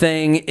 The other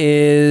thing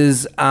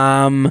is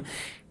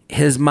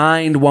his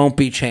mind won't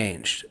be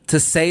changed. To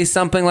say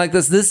something like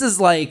this is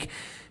like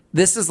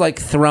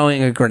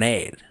throwing a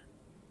grenade,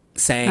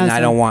 saying How's I that?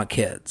 don't want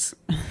kids.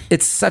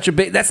 It's such a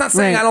big. That's not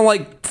saying Right. I don't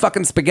like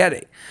fucking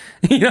spaghetti.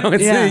 You know,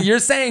 Yeah. you're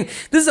saying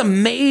this is a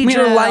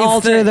major It'll life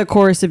alter thing. the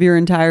course of your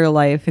entire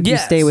life if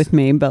Yes. you stay with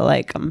me, but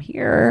like I'm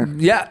here.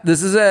 Yeah,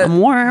 this is it. I'm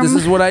warm. This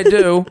is what I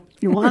do.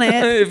 You want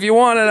it. If you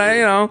want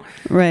it,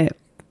 Right.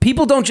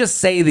 people don't just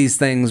say these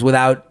things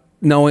without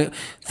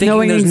thinking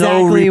Knowing there's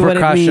exactly no what it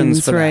repercussions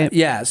means, for right. that.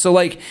 Yeah. So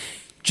like,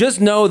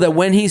 just know that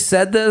when he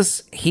said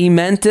this, he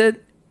meant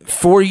it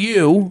for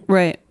you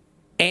Right.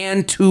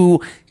 and to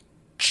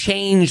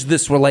change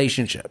this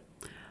relationship.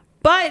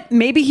 But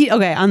maybe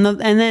and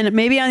then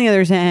maybe on the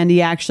other hand,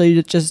 he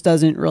actually just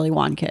doesn't really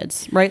want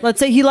kids, right? Let's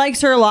say he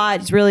likes her a lot,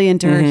 he's really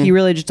into her, he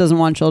really just doesn't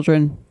want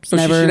children. So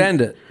she should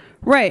end it.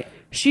 Right.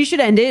 She should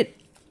end it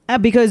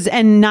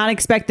and not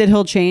expect that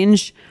he'll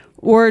change,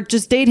 or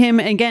just date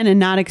him again and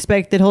not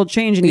expect that he'll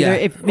change. And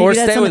Yeah. Or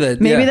stay with it.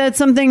 Maybe Yeah. that's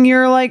something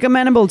you're like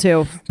amenable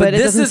to, but it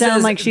this doesn't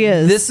sound like she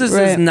is. This is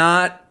Right.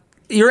 not.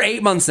 You're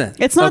 8 months in.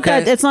 It's not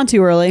okay? that. It's not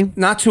too early.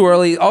 Not too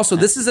early. Also,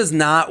 this is as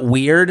not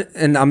weird,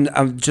 and I'm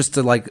just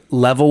to like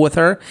level with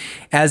her,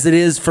 as it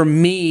is for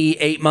me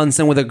 8 months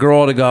in with a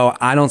girl to go,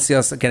 I don't see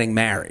us getting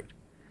married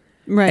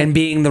Right. and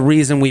being the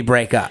reason we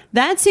break up.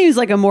 That seems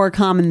like a more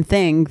common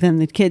thing than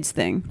the kids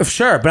thing.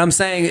 Sure, but I'm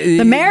saying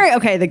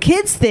The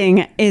kids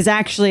thing is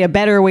actually a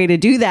better way to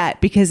do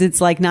that because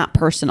it's like not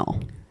personal,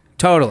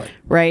 totally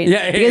right?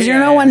 Yeah, because yeah.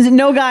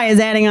 no guy is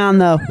adding on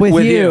the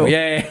with you.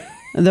 Yeah.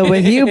 The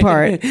with you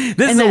part.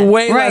 This is a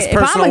way less if I'm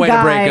personal a way to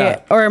guy, break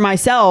up. Or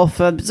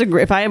myself,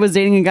 if I was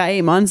dating a guy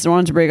 8 months and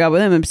wanted to break up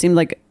with him, it seemed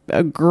like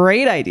a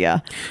great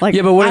idea. Like,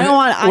 Yeah, but what if-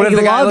 I what if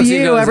the guy love looks at you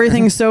you. and goes,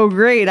 Everything's so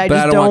great. I "But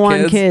just I don't don't want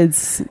want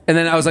kids. And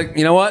then I was like,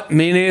 you know what?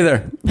 Me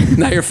neither.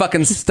 Now you're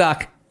fucking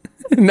stuck.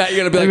 Now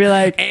you're gonna I'd be be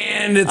like, like,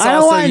 and it's I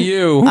don't also want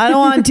you. I don't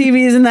want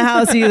TVs in the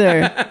house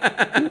either.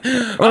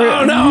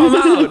 Oh no, I'm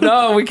out.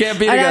 No, we can't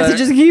be I together. have to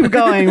just keep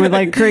going with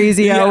like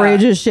crazy, Yeah.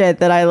 outrageous shit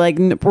that I like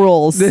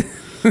rules.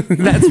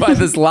 That's why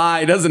this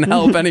lie doesn't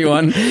help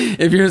anyone.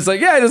 If you're just like,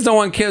 yeah, I just don't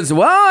want kids.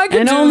 Well, I can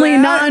And do only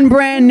that.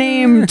 non-brand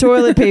name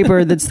toilet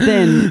paper that's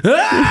thin.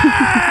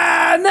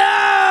 Ah,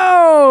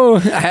 no. I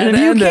had And if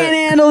to you end can't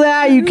it. handle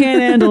that, you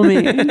can't handle me.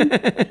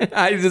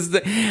 I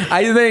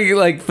think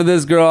like for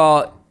this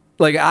girl,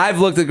 like I've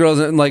looked at girls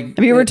and like,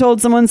 Have you ever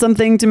told someone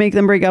something to make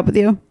them break up with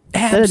you?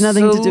 That had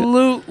nothing to do.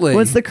 Absolutely.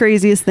 What's the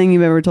craziest thing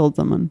you've ever told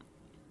someone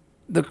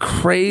the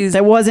crazy?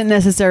 that wasn't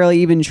necessarily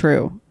even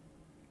true?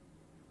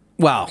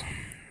 Well,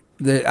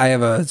 I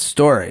have a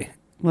story.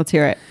 Let's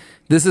hear it.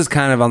 This is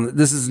kind of on.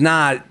 This is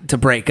not to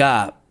break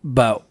up,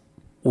 but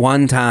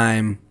one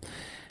time,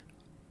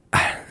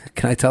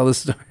 can I tell this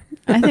story?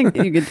 I think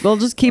you could. We'll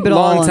just keep it A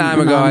all long time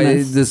ago,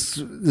 anonymous.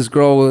 this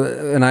girl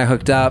and I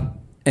hooked up,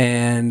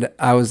 and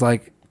I was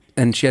like,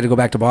 and she had to go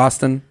back to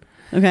Boston,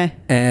 Okay.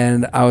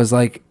 and I was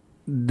like,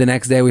 the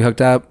next day we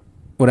hooked up,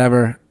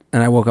 whatever,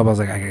 and I woke up, I was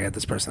like, I gotta get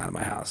this person out of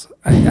my house.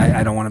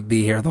 I don't want to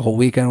be here the whole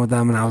weekend with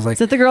them, and I was like, Is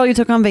that the girl you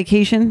took on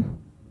vacation?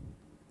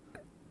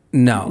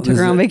 no, Took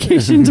her on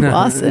vacation to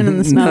Boston in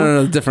the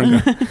snow? No,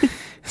 different girl.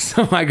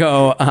 So I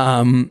go,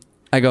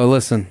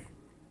 listen,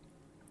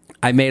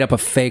 I made up a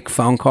fake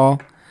phone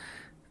call.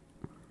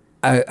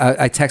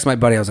 I text my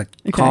buddy. I was like,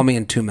 call me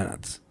in 2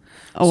 minutes.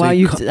 Oh, So wow.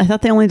 he I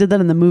thought they only did that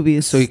in the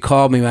movies. So he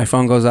called me. My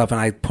phone goes up, and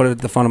I put it at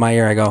the phone of my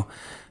ear. I go,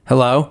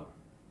 hello?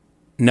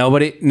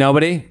 Nobody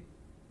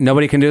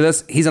can do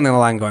this? He's on the other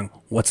line going,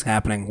 what's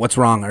happening? What's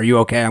wrong? Are you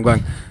okay? I'm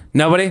going,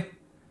 nobody?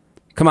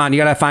 Come on, you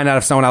got to find out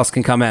if someone else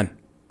can come in.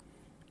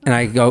 And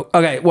I go,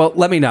 okay, well,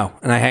 let me know.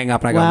 And I hang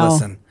up, and I go, Wow.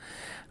 listen,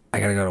 I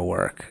got to go to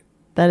work.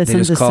 that is They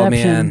some just called me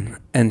deception. in,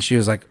 and she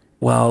was like,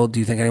 well, do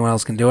you think anyone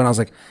else can do it? And I was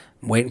like,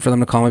 I'm waiting for them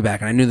to call me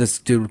back. And I knew this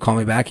dude would call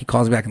me back. He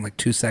calls me back in like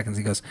 2 seconds.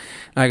 He goes,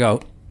 I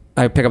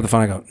pick up the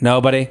phone. I go,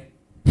 nobody.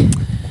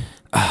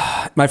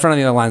 My friend on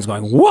the other line is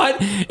going,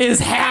 what is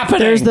happening?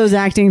 There's those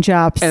acting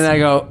chops. And I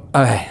go,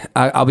 okay,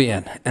 I'll be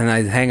in. And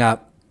I hang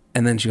up.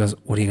 And then she goes,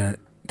 what are you going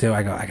to do?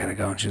 I go, I gotta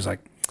go. And she was like,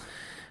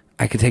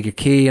 I could take your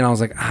key. And I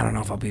was like, I don't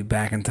know if I'll be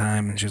back in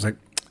time. And she was like,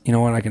 you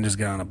know what? I can just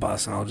get on a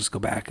bus and I'll just go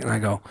back. And I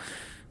go,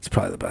 it's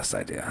probably the best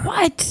idea.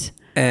 What?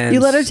 And You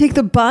let her take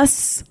the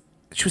bus?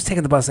 she was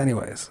taking the bus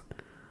anyways.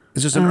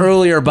 It's just an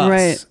earlier bus.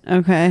 Right.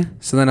 Okay.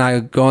 So then I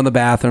go in the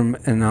bathroom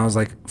and I was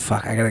like,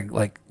 fuck, I gotta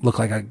like look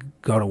like I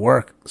go to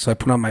work. So I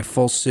put on my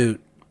full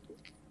suit.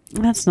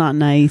 That's not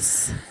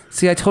nice.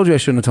 See, I told you I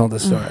shouldn't have told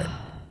this story.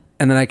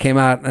 And then I came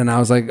out and I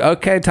was like,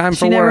 okay, time for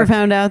She work. never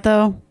found out,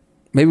 though?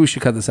 Maybe we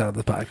should cut this out of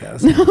the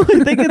podcast.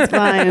 I think it's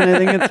fine. I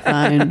think it's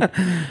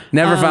fine.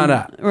 Never found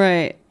out.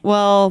 Right.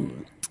 Well,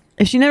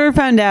 if she never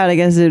found out, I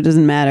guess it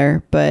doesn't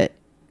matter. But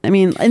I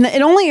mean,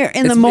 it only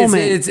in the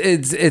moment.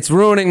 It's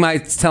ruining my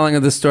telling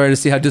of the story to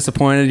see how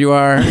disappointed you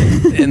are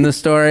in the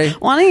story.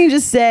 Why don't you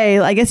just say?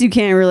 I guess you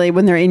can't really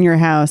when they're in your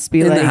house.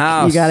 Be In the like,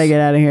 house. you got to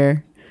get out of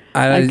here.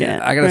 I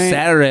got a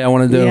Saturday I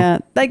want to do. Yeah,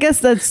 I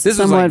guess that's This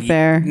somewhat was like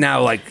fair.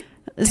 now, like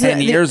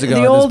 10 years ago. The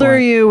at this older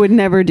point. you would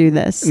never do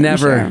this. I'm Never.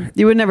 sure.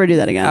 You would never do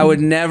that again. I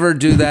would never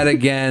do that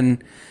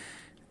again.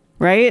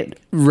 Right.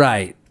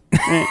 Right.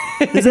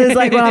 This is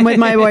like when I'm with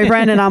my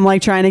boyfriend and I'm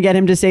like trying to get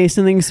him to say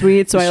something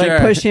sweet, so I Sure.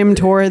 like push him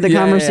toward the Yeah, yeah,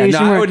 yeah. conversation.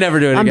 No, I where would never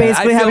do it I'm again.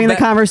 basically I feel having the bad.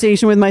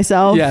 conversation with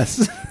myself.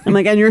 Yes. I'm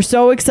like, and you're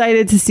so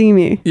excited to see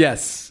me,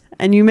 Yes.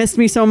 and you missed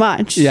me so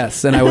much.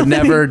 Yes. And I would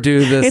never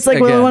do this. It's like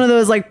again. one of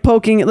those like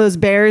poking at those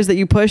bears that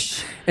you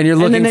push, And you're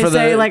looking and then they for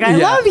say the like, I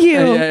yeah. love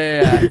you.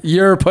 Yeah.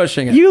 You're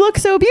pushing it. You look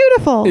so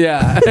beautiful.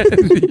 Yeah.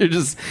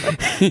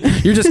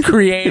 you're just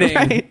creating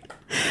Right.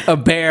 a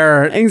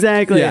bear.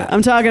 Exactly. Yeah.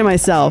 I'm talking to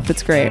myself.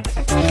 It's great.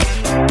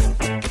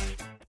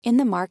 In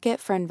the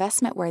market for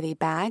investment-worthy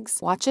bags,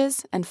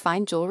 watches, and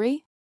fine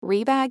jewelry,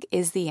 Rebag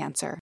is the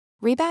answer.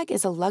 Rebag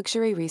is a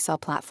luxury resale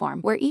platform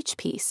where each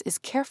piece is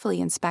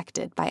carefully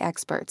inspected by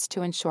experts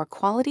to ensure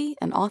quality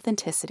and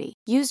authenticity.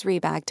 Use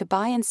Rebag to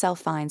buy and sell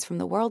finds from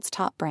the world's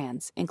top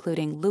brands,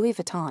 including Louis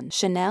Vuitton,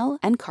 Chanel,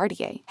 and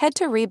Cartier. Head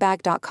to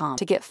Rebag.com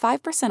to get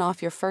 5%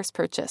 off your first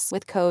purchase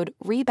with code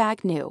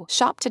REBAGNEW.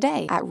 Shop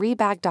today at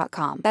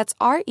Rebag.com. That's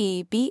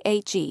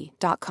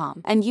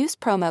REBAG.com. And use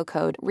promo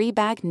code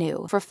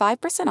REBAGNEW for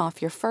 5%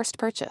 off your first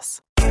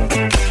purchase.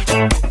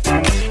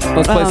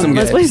 Let's play some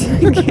Let's games. play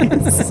some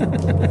games.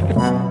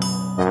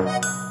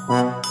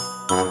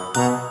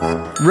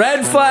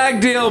 Red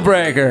flag deal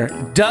breaker.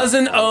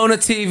 Doesn't own a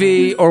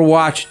TV or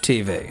watch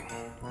TV.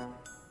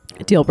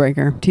 Deal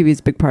breaker. TV's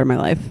a big part of my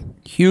life.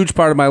 Huge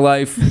part of my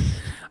life.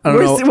 I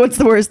don't know. What's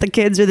the worst, the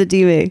kids or the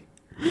TV?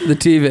 The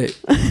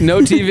TV. No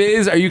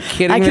TVs? Are you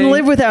kidding I me? can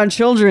live without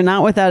children,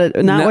 not without it,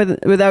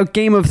 without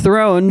Game of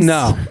Thrones.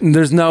 No,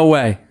 there's no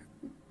way.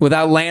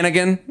 Without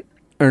Lanigan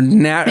or I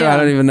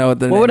don't even know what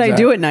the What would names I are.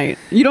 do at night?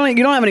 You don't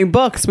have any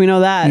books. We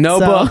know that. No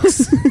so.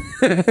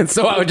 books.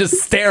 So I would just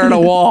stare at a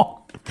wall.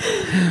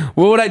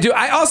 What would I do?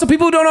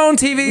 People who don't own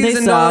TVs They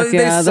and suck. they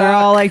Yeah, suck. they're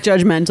all like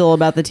judgmental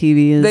about the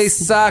TVs. They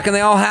suck, and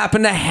they all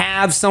happen to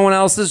have someone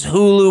else's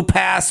Hulu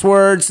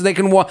password, so they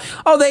can watch.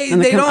 Oh, they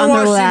And they come don't on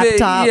their watch TV.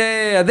 laptop.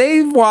 Yeah,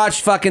 they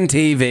watch fucking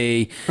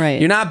TV. Right.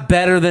 You're not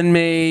better than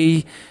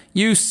me.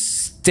 You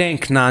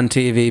stink,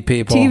 non-TV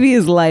people. TV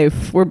is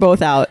life. We're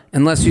both out.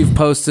 Unless you've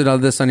posted all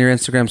this on your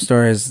Instagram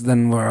stories,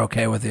 then we're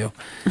okay with you.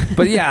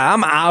 But yeah,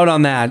 I'm out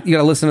on that. You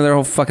got to listen to their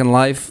whole fucking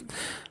life.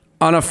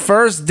 On a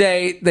first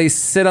date, they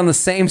sit on the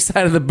same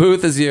side of the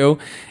booth as you.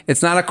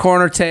 It's not a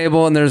corner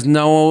table, and there's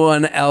no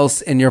one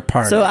else in your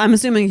party. So I'm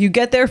assuming you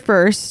get there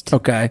first.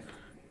 Okay.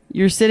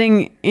 You're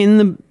sitting in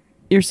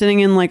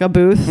like a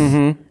booth,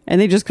 Mm-hmm.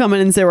 and they just come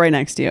in and sit right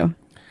next to you.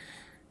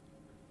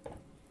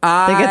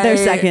 They get there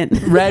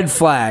second. Red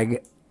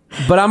flag.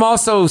 But I'm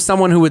also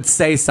someone who would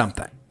say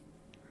something.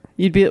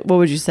 What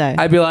would you say?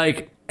 I'd be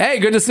like, hey,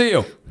 good to see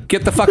you.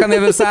 Get the fuck on the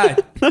other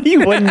side. You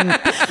wouldn't.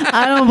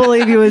 I don't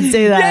believe you would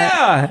say that.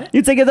 Yeah.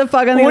 You'd say, get the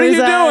fuck on the What are other you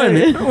side.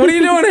 doing? What are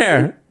you doing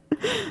here?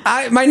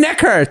 My neck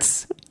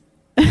hurts.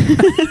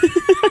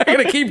 I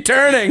gotta keep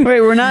turning.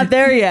 Wait, we're not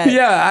there yet.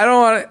 Yeah, I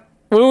don't want to.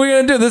 What are we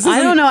gonna do? This is.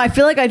 I don't know. I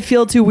feel like I'd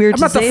feel too weird I'm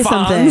to not the say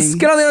Fonz. something.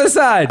 Get on the other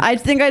side. I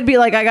think I'd be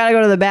like, I gotta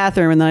go to the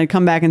bathroom, and then I'd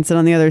come back and sit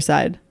on the other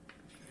side.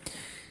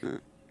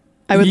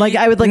 I would like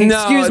No,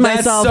 excuse that's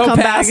myself, so come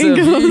passive.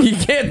 back and go. You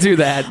can't do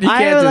that. You I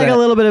can't have do like that. a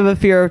little bit of a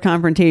fear of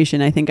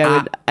confrontation. I think I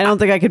would. I don't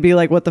think I could be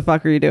like, "What the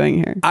fuck are you doing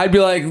here?" I'd be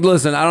like,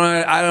 listen, I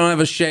don't have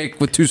a shake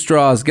with 2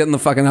 straws. Get in the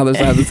fucking other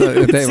side of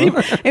the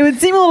table. It would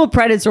seem a little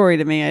predatory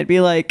to me. I'd be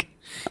like,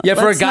 Yeah,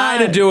 for a let's guy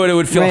not- to do it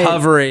would feel Right.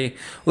 hovery.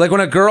 Like when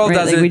a girl Right,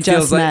 does like it, we it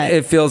just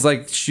feels met.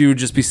 like she would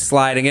just be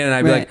sliding in, and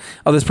I'd be Right. like,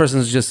 oh, this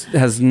person just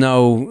has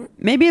no.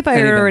 maybe if I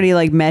had Anything. already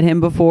like met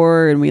him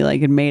before and we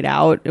like had made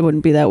out, it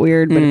wouldn't be that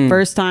weird. But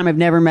first time I've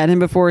never met him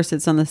before,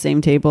 sits on the same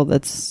table.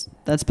 That's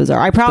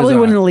bizarre. I probably Bizarre.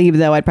 wouldn't leave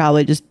though. I'd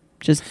probably just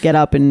get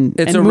up and,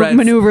 It's and a red-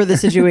 maneuver the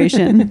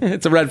situation.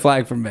 It's a red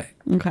flag for me.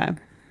 Okay.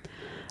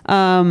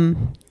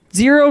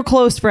 0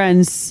 close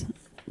friends,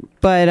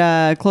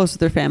 but close with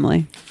their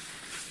family.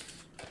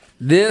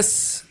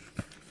 This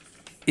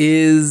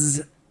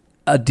is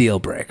a deal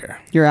breaker.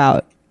 You're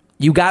out.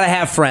 You got to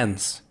have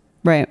friends.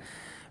 Right.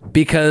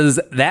 because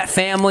that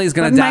family is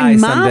going But to die my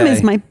mom someday.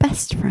 is my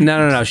best friend.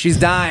 No. She's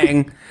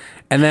dying,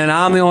 and then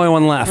I'm the only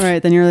one left.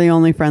 Right, then you're the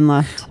only friend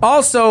left.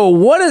 Also,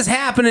 what has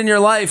happened in your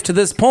life to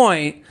this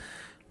point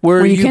where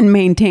Where you can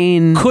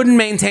maintain. couldn't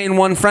maintain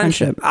one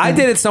friendship? Friendship, I yeah.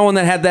 dated someone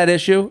that had that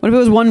issue. What if it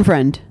was one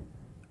friend?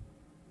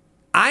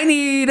 I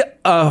need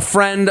a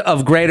friend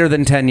of greater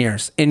than 10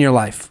 years in your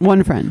life.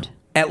 One friend.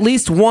 At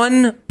least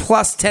one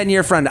plus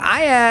 10-year friend.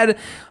 I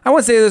want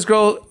to say this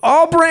girl,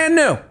 all brand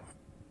new.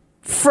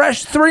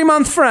 Fresh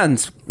 3-month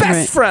friends. Best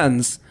Right.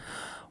 friends.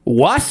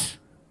 What?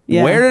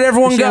 Yeah. Where did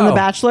everyone Is she go? on The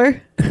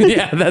Bachelor?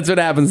 Yeah, that's what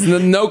happens.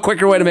 No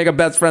quicker way to make a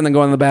best friend than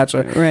going on The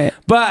Bachelor. Right.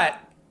 But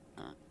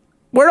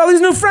where did all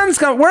these new friends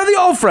come? Where are the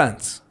old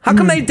friends? How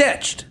come they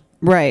ditched?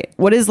 Right.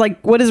 What is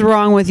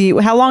wrong with you?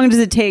 How long does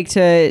it take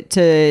to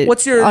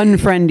What's your-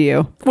 unfriend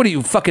you? What are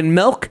you, fucking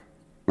milk?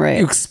 Right.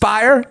 You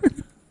expire?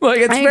 Like,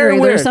 it's I very agree.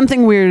 weird. There's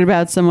something weird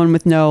about someone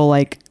with no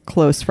like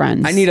close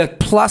friends. I need a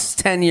plus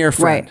 10-year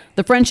friend. right.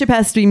 The friendship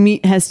has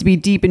to be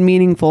deep and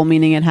meaningful,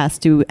 meaning it has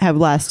to have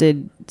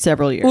lasted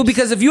several years. Well,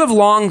 because if you have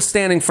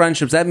long-standing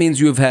friendships, that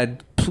means you have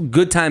had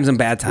good times and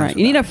bad times. right.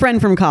 You need a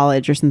friend from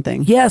college or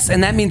something. Yes,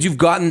 and that means you've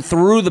gotten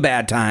through the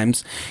bad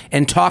times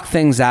and talked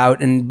things out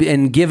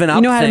and given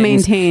up. know how to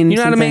things. maintain You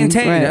know how to something,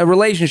 maintain right. a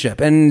relationship.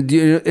 And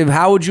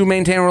how would you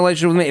maintain a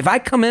relationship with me? If I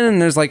come in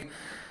and there's like,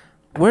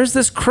 where's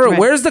this crew? Right.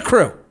 Where's the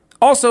crew?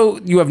 Also,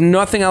 you have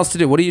nothing else to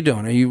do. What are you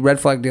doing? Are you red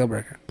flag deal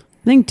breaker?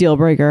 I think deal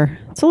breaker.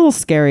 It's a little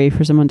scary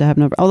for someone to have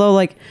no. Although,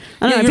 like,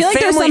 I don't Yeah, know. I your feel like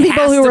there's some family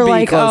people has who to are be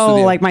like, close with oh,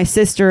 you. like my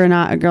sister and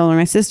I,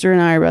 my sister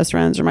and I are best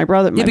friends, or my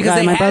brother, my because guy,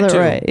 they my had brother, to.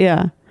 right?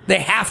 Yeah, They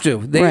have to.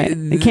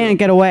 They can't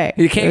get away.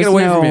 You can't There's get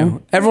away no- from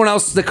you. Everyone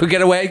else that could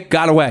get away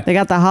got away. They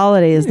got the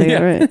holidays. They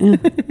got, Yeah. right.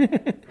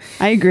 Yeah.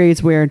 I agree.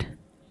 It's weird.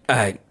 All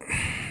right.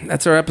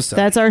 That's our episode.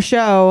 That's our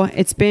show.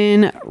 It's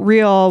been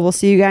real. We'll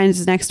see you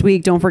guys next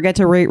week. Don't forget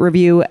to rate,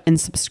 review, and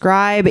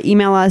subscribe.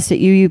 Email us at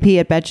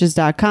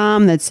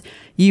uup@betches.com. That's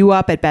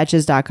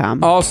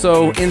youup@betches.com.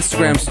 Also,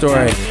 Instagram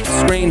story,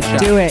 screenshot.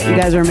 Do it. You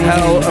guys are amazing.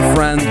 Tell a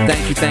friend.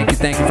 Thank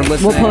you for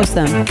listening. We'll post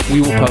them.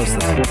 We will post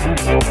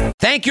them.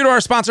 Thank you to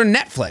our sponsor,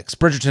 Netflix.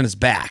 Bridgerton is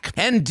back.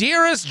 And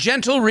dearest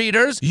gentle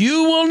readers,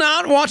 you will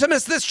not want to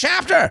miss this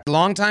chapter.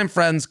 Longtime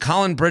friends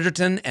Colin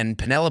Bridgerton and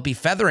Penelope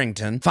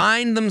Featherington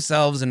find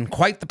themselves in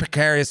quite the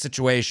precarious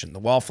situation. The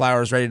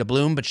wallflower is ready to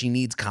bloom, but she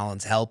needs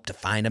Colin's help to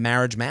find a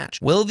marriage match.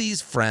 Will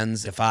these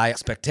friends defy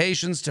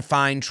expectations to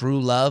find true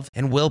love?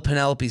 And will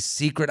Penelope's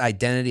secret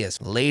identity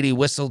as Lady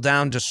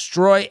Whistledown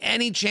destroy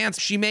any chance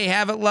she may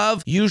have at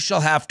love? You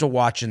shall have to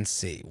watch and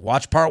see.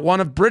 Watch part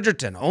 1 of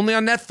Bridgerton, only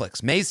on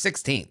Netflix, May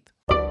 16th.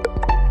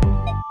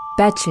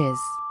 Betches.